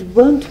 But it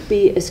won't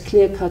be as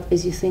clear-cut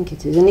as you think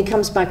it is. And it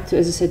comes back to,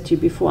 as I said to you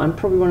before, I'm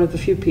probably one of the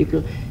few people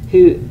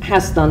who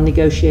has done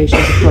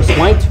negotiations across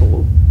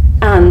Whitehall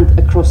and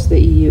across the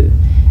EU.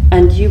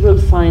 And you will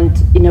find,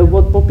 you know,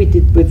 what we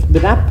did with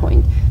that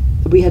point.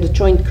 We had a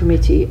joint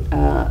committee.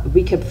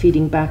 We kept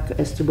feeding back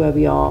as to where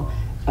we are.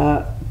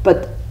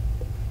 But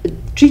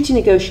treaty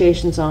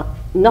negotiations are,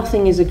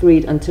 nothing is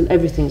agreed until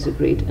everything's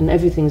agreed, and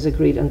everything's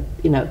agreed, and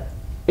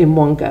in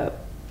one go.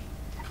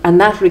 And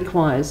that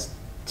requires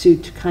to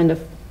kind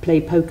of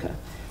play poker,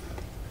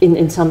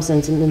 in some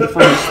sense, in the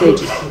final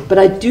stages. But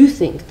I do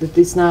think that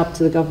it's now up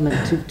to the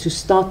government to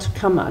start to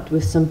come out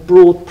with some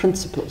broad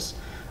principles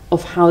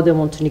of how they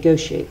want to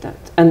negotiate that.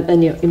 And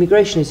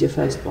immigration is your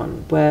first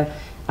one, where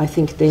I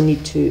think they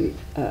need to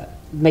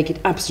make it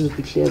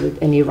absolutely clear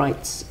that any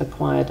rights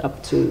acquired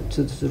up to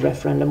the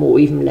referendum or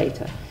even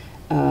later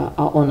are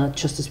honoured,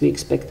 just as we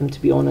expect them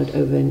to be honoured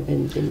over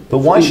in But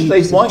why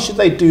should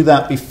they do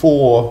that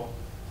before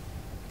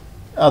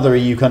other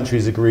EU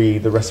countries agree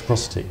the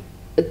reciprocity?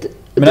 I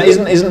mean,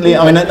 isn't Liam,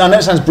 I mean, I know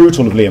it sounds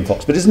brutal of Liam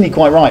Fox, but isn't he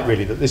quite right,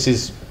 really, that this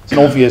is an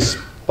obvious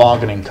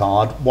bargaining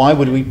card. Why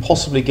would we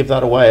possibly give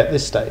that away at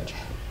this stage?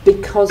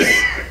 Because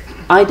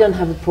I don't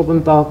have a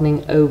problem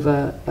bargaining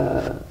over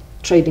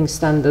trading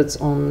standards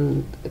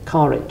on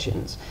car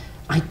engines.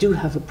 I do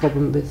have a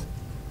problem with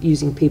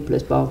using people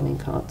as bargaining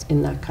cards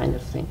in that kind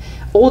of thing.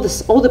 All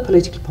the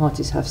political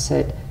parties have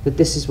said that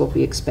this is what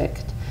we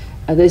expect.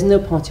 There's no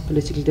party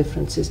political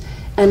differences.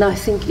 And I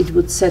think it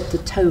would set the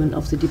tone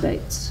of the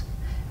debates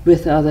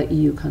with other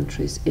EU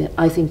countries,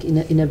 I think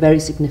in a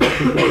very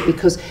significant way,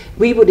 because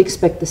we would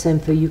expect the same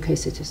for UK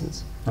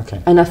citizens.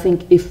 Okay. And I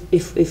think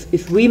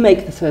if we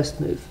make the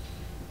first move,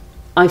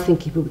 I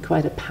think it will be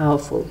quite a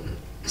powerful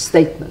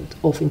statement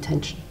of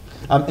intention.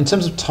 In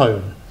terms of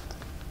tone,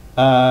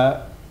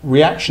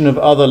 reaction of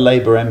other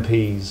Labour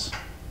MPs,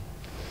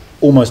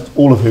 almost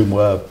all of whom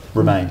were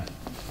Remain,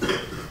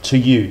 to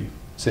you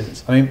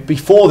since? I mean,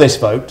 before this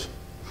vote,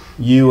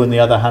 you and the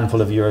other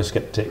handful of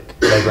Eurosceptic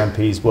Labour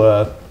MPs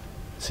were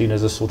seen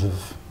as a sort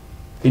of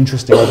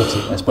interesting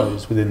oddity, I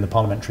suppose, within the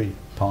parliamentary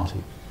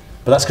party.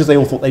 But that's because they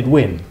all thought they'd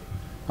win.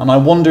 And I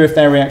wonder if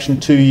their reaction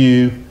to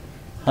you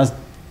has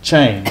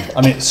changed.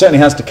 I mean, it certainly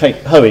has to Kate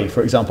Hoey,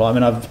 for example. I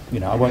mean,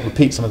 I won't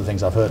repeat some of the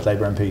things I've heard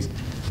Labour MPs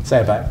say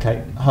about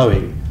Kate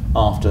Hoey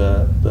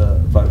after the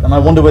vote. And I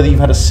wonder whether you've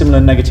had a similar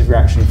negative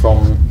reaction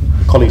from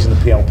colleagues in the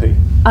PLP.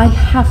 I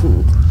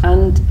haven't,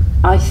 and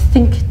I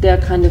think there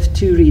are kind of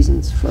two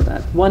reasons for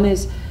that. One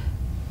is,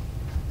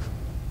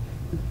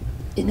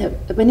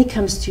 when it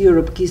comes to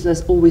Europe,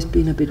 Gisela's always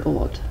been a bit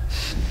odd.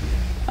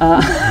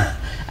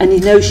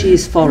 And she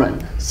is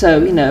foreign,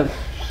 so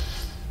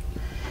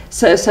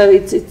So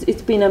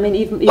it's been, I mean,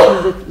 even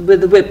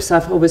with the whips,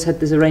 I've always had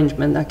this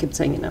arrangement. I kept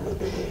saying, and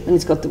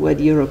it's got the word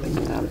Europe in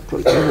it, I'm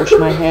probably going to wash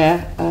my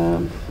hair.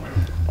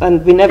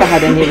 And we never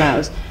had any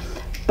rows.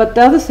 But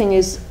the other thing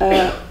is,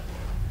 there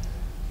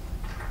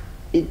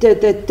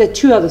are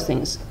two other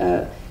things.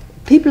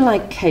 People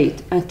like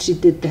Kate actually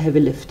did the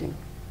heavy lifting.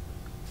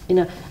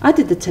 I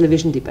did the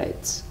television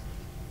debates.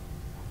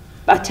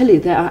 I tell you,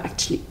 they are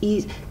actually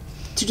easy.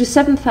 To do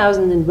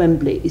 7,000 in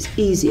Wembley is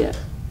easier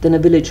than a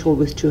village hall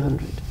with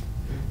 200.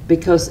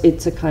 Because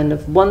it's a kind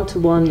of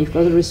one-to-one, you've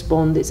got to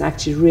respond, it's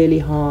actually really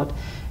hard.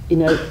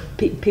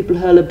 People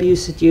hurl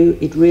abuse at you,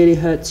 it really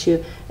hurts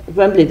you. At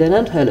Wembley, they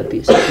don't hurl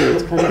abuse at you,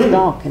 it's kind of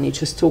dark and you're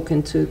just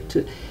talking to.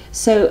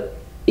 So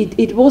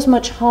it was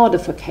much harder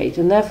for Kate,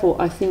 and therefore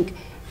I think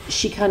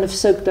she kind of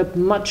soaked up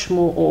much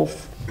more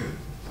of,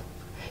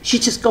 she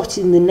just got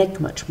in the neck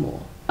much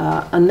more,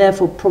 and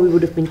therefore probably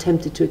would have been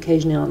tempted to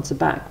occasionally answer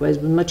back, whereas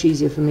it was much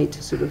easier for me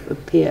to sort of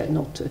appear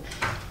not to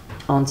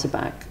answer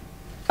back.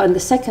 And the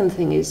second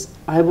thing is,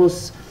 I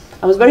was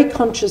very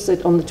conscious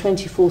that on the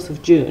 24th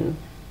of June,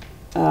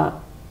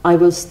 I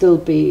will still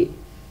be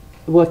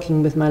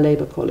working with my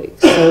Labour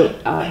colleagues. So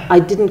I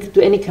didn't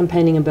do any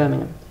campaigning in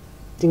Birmingham.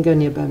 Didn't go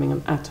near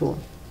Birmingham at all.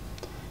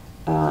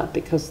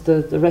 Because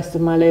the rest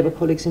of my Labour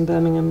colleagues in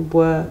Birmingham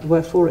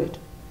were for it.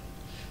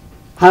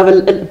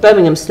 However,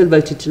 Birmingham still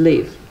voted to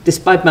leave,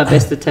 despite my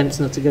best attempts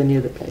not to go near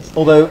the place.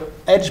 Although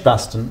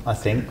Edgbaston, I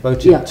think,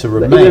 voted to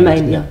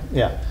remain.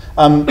 Yeah.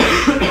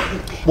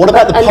 What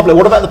about the public?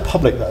 What about the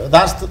public, though?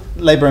 That's the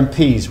Labour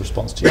MP's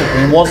response to you.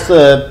 I mean, what's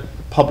the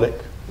public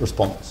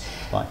response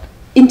like?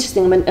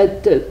 Interesting. I mean,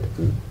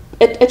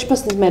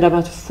 Edgbaston is made up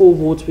out of 4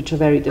 wards, which are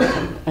very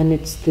different, and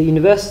it's the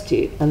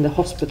university and the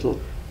hospital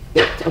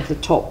bit of the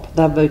top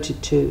that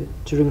voted to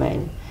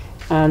remain,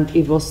 and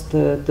it was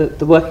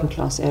the working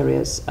class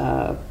areas,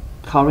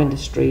 car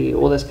industry,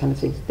 all those kind of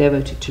things. They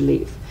voted to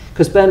leave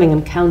because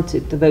Birmingham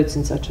counted the votes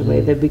in such a way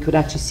that we could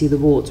actually see the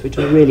wards, which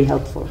were really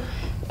helpful.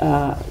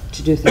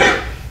 To do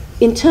things.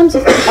 In terms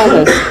of the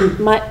others,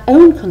 my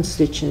own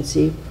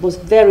constituency was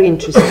very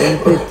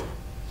interesting.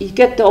 You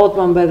get the odd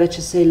one where they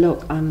just say,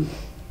 "Look, I'm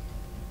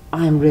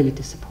really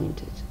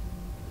disappointed,"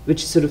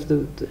 which is sort of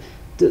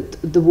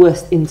the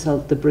worst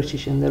insult the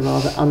British, in the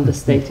rather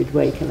understated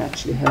way, can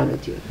actually hurl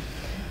at you.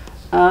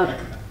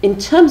 In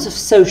terms of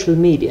social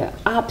media,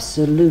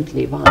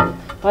 absolutely vile.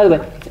 By the way,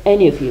 if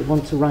any of you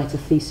want to write a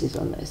thesis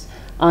on this,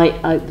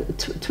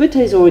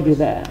 Twitter is already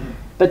there.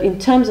 But in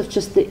terms of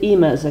just the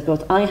emails I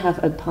got, I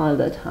have a pile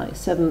that high,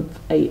 7,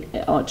 8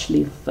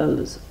 arch-leaf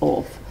folders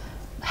of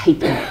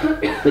hate mail,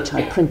 which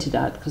I printed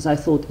out because I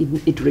thought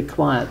it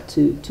required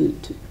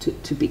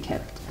to be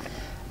kept.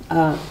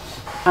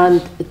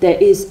 And there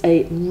is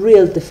a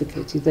real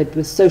difficulty that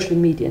with social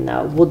media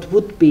now, what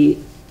would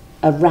be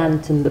a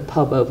rant in the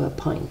pub over a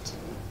pint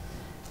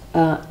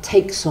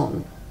takes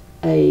on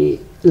a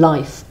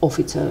life of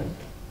its own.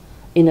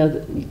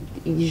 You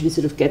usually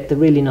sort of get the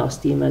really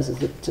nasty emails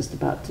as just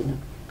about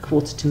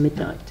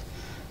 1:45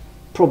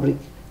 probably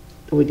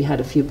already had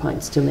a few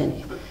pints too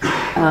many.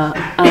 And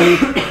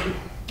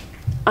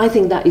I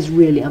think that is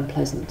really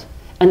unpleasant.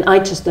 And I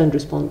just don't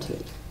respond to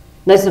it.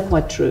 That's not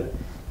quite true.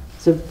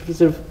 So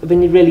sort of,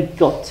 when it really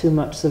got too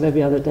much, so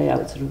every other day I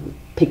would sort of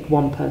pick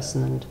one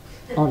person and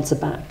answer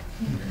back.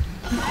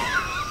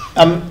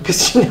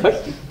 Because you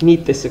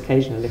need this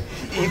occasionally.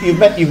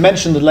 You've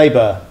mentioned the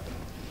Labour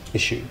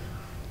issue.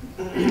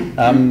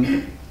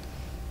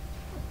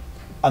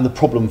 and the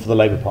problem for the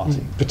Labour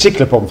Party,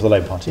 particular problem for the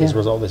Labour Party as a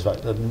result of this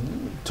vote. The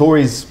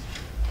Tories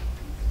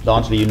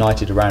largely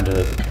united around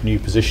a new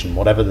position,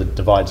 whatever the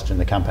divides during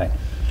the campaign.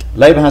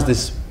 Labour has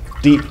this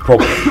deep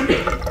problem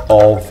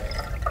of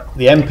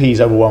the MPs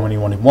overwhelmingly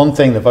wanting one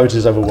thing, the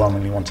voters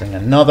overwhelmingly wanting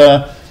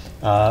another,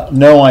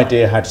 no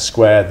idea how to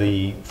square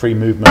the free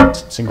movement,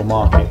 single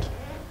market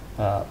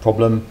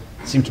problem.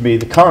 It seems to me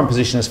the current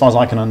position, as far as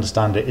I can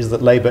understand it, is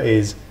that Labour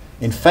is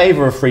in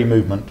favour of free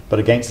movement but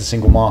against the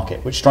single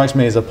market, which strikes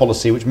me as a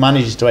policy which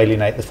manages to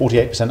alienate the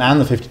 48%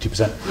 and the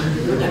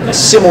 52%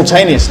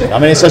 simultaneously. I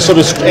mean, it's a sort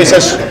of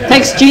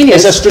thanks,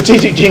 genius. It's a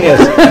strategic genius.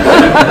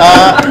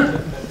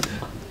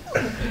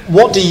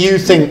 What do you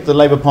think the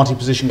Labour Party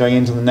position going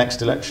into the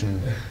next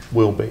election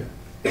will be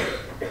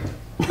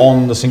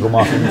on the single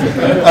market?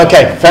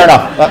 Okay, fair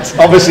enough. It's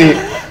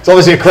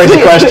obviously a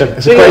crazy question.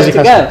 It's a crazy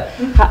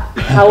question.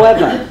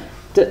 However,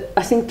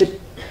 I think that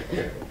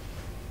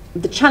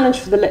the challenge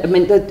for the, I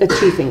mean, there are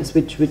two things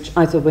which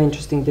I thought were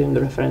interesting during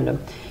the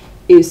referendum,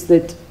 is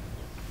that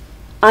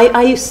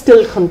I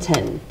still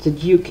contend that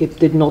UKIP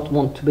did not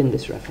want to win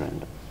this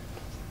referendum.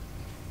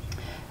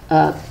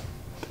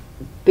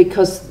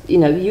 Because, you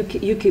know,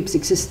 UKIP's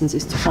existence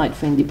is to fight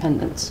for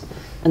independence.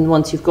 And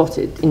once you've got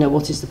it, you know,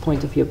 what is the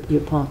point of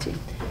your party?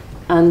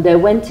 And they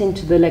went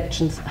into the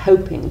elections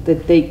hoping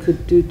that they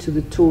could do to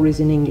the Tories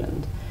in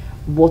England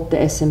what the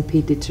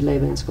SNP did to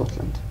Labour in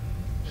Scotland.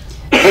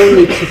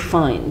 Only to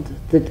find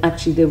that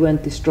actually they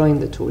weren't destroying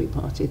the Tory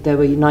party, they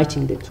were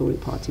uniting the Tory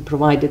party,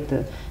 provided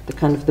the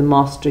kind of the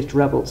Maastricht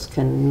rebels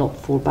can not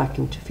fall back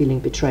into feeling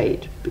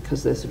betrayed,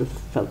 because they sort of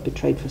felt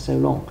betrayed for so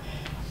long.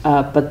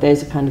 But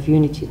there's a kind of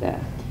unity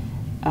there.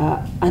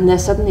 And they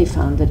suddenly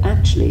found that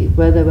actually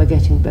where they were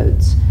getting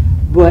votes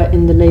were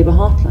in the Labour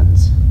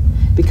heartlands.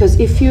 Because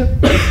if you're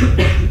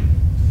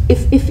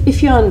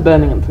in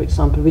Birmingham, for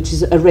example, which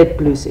is a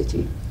red-blue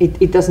city,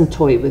 it doesn't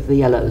toy with the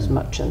yellows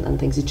much and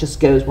things, it just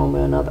goes one way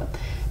or another.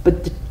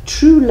 But the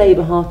true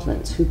Labour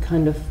heartlands who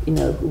kind of, you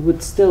know, who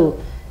would still,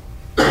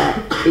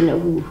 you know,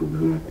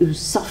 who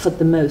suffered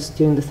the most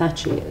during the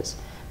Thatcher years,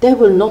 they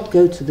will not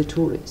go to the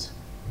Tories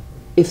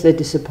if they're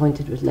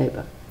disappointed with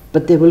Labour,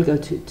 but they will go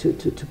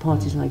to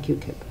parties like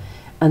UKIP.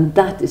 And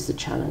that is the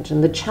challenge.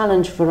 And the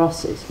challenge for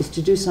us is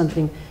to do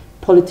something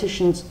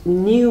politicians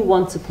knew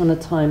once upon a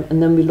time,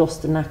 and then we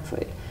lost the knack for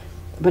it.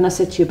 When I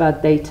said to you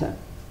about data,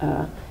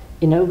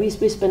 you know, we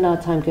spend our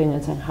time going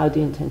and saying, how do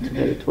you intend to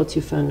vote? What's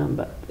your phone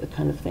number? That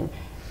kind of thing.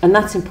 And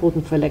that's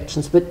important for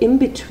elections. But in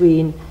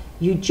between,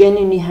 you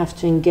genuinely have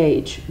to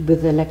engage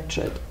with the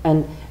electorate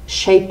and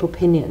shape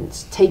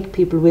opinions, take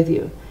people with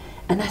you.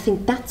 And I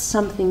think that's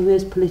something we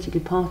as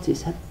political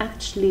parties have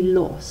actually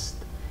lost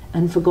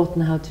and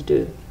forgotten how to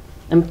do.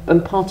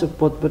 And part of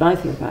what I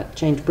think about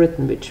Change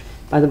Britain, which,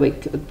 by the way,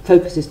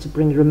 focuses to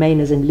bring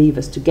Remainers and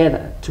Leavers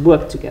together, to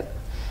work together.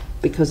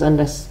 Because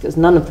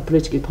none of the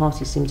political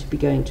parties seem to be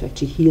going to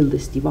actually heal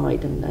this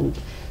divide, and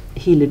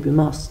heal it we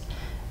must,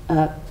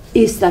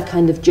 is that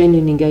kind of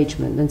genuine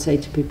engagement, and say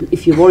to people,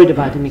 if you're worried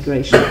about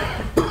immigration,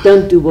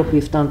 don't do what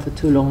we've done for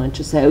too long and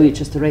just say, oh, you're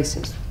just a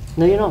racist.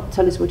 No, you're not.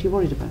 Tell us what you're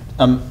worried about.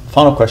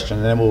 Final question,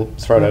 and then we'll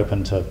throw it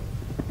open to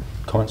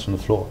comments from the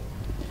floor.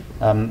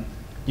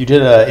 You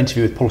did an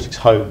interview with Politics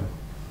Home,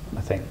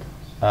 I think,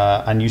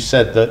 and you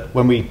said that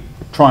when we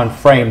try and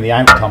frame the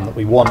outcome that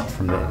we want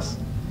from this,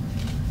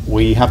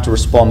 we have to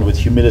respond with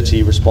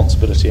humility,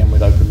 responsibility, and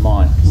with open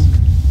minds.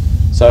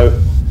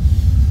 So,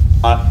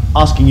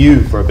 asking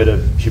you for a bit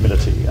of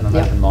humility and an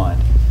open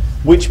mind,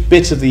 which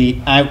bit of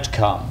the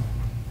outcome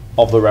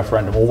of the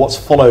referendum, or what's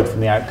followed from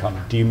the outcome,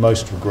 do you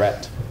most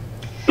regret?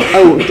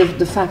 Oh,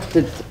 the fact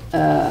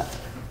that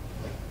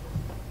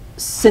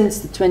since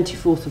the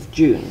 24th of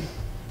June,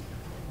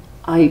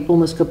 I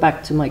almost go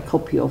back to my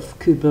copy of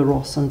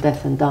Kübler-Ross on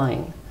Death and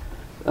Dying,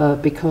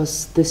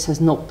 because this has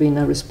not been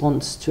a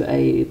response to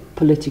a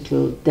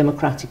political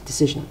democratic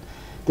decision.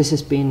 This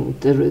has been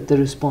the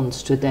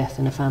response to a death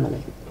in a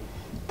family.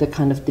 The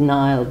kind of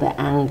denial, the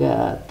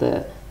anger,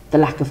 the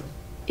lack of,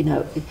 you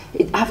know,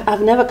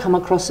 I've never come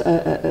across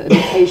an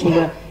occasion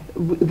where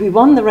we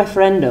won the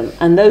referendum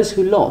and those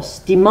who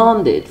lost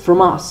demanded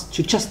from us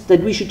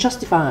that we should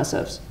justify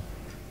ourselves.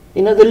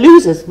 You know, the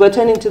losers were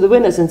turning to the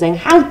winners and saying,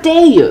 how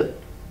dare you?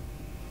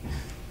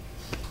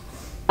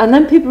 And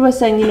then people were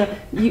saying, you know,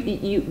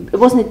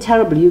 wasn't it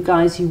terrible, you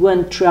guys, you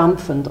weren't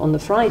triumphant on the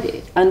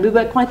Friday. And we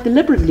were quite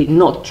deliberately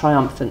not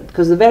triumphant,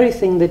 because the very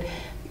thing that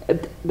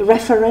the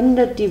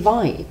referenda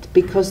divide,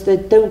 because they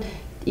don't,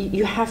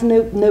 you have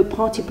no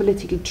party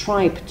political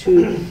tribe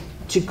to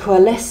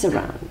coalesce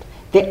around.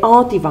 They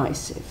are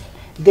divisive.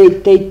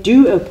 They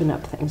do open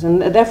up things,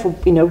 and therefore,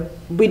 you know,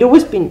 we'd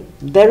always been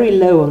very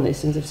low on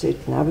this, and they've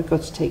said, now we've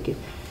got to take it.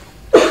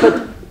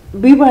 But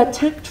we were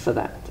attacked for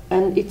that,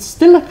 and it's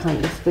still a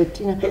kind of that,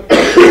 you know.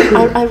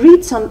 I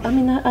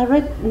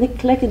read Nick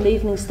Clegg in the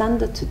Evening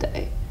Standard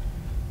today,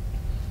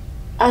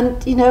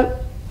 and, you know,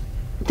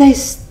 I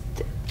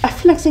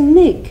feel like saying,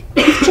 Nick,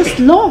 you've just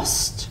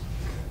lost.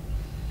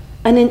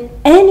 And in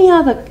any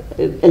other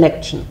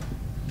election,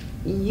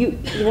 you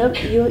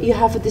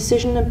have a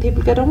decision and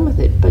people get on with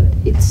it, but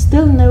it's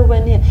still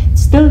nowhere near.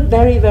 It's still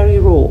very, very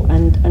raw,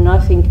 and I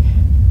think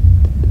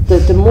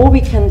that the more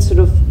we can sort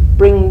of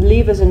bring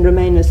Leavers and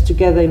Remainers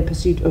together in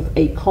pursuit of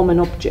a common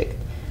object,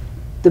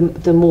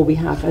 the more we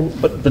have.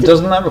 But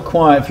doesn't that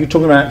require, if you're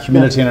talking about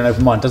humility and an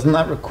open mind, doesn't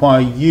that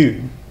require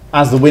you,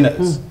 as the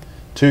winners,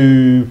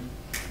 to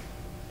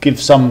give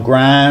some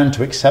ground,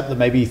 to accept that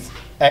maybe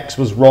X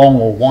was wrong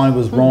or Y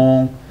was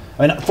wrong?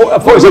 I mean, for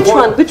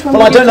example, which one?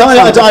 Well, I don't know.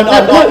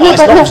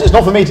 It's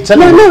not for me to tell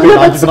you,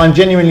 but I'm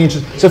genuinely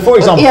interested. So, for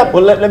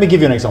example, let me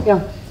give you an example.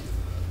 Yeah.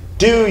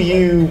 Do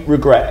you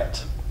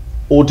regret,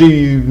 or do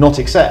you not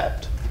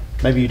accept,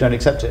 maybe you don't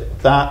accept it,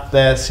 that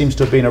there seems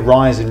to have been a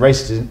rise in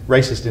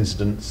racist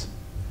incidents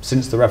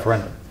since the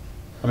referendum?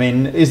 I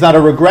mean, is that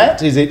a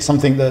regret? Is it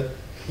something that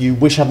you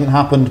wish hadn't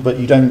happened but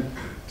you don't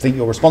think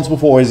you're responsible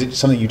for? Or is it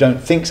something you don't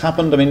think's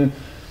happened? I mean,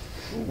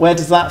 where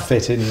does that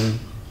fit in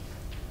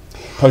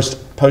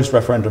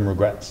post-referendum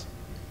regrets?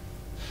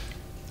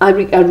 I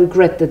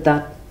regret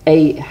that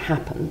A,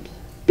 happened,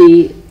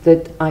 B,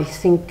 that I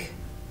think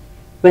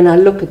when I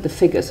look at the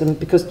figures, and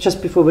because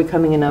just before we're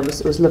coming in I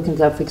was looking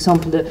at, for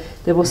example,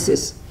 there was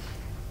this,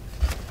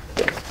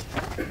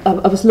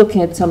 I was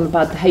looking at some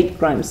about the hate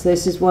crimes. There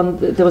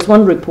was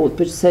one report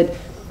which said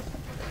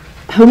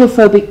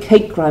homophobic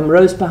hate crime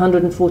rose by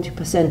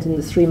 140% in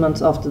the 3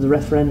 months after the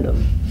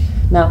referendum.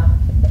 Now,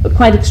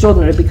 quite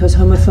extraordinary, because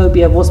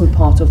homophobia wasn't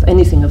part of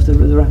anything of the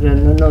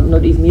referendum,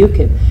 not even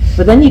UKIP.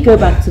 But then you go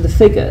back to the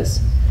figures,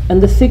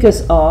 and the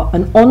figures are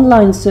an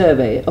online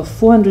survey of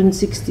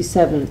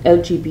 467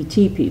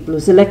 LGBT people who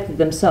selected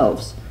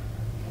themselves,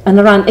 and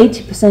around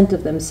 80%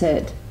 of them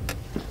said,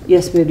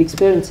 yes, we had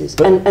experiences.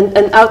 And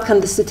out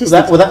come the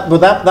statistics.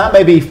 That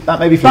may be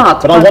but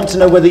I want to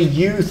know whether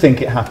you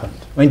think it happened.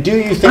 I mean, do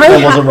you think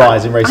there was a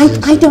rise in racist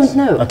incidents? I don't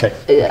know. Okay.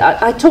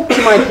 I talked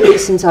to my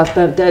police in South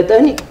Birmingham.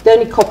 The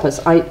only coppers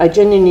I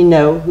genuinely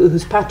know,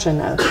 whose patch I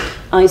know.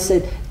 I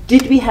said,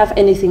 did we have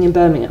anything in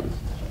Birmingham,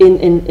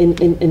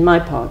 in my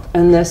part?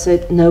 And they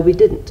said, no, we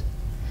didn't.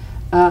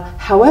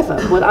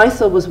 However, what I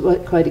thought was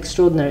quite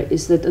extraordinary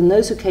is that on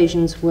those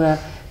occasions where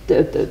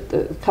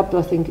the couple,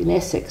 I think, in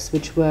Essex,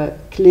 which were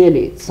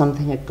clearly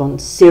something had gone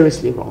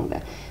seriously wrong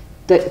there,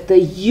 the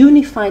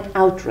unified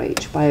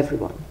outrage by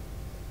everyone,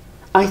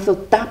 I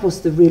thought that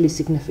was the really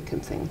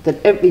significant thing.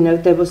 That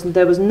there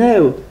was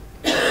no,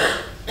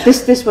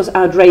 this was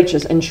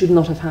outrageous and should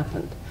not have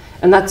happened,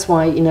 and that's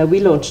why we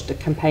launched a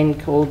campaign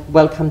called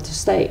 "Welcome to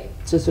Stay"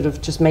 to sort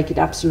of just make it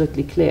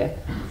absolutely clear.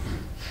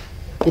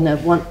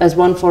 As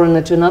one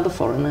foreigner to another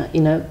foreigner,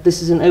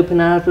 this is an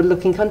open,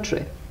 outward-looking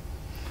country.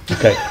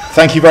 Okay,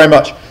 thank you very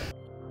much.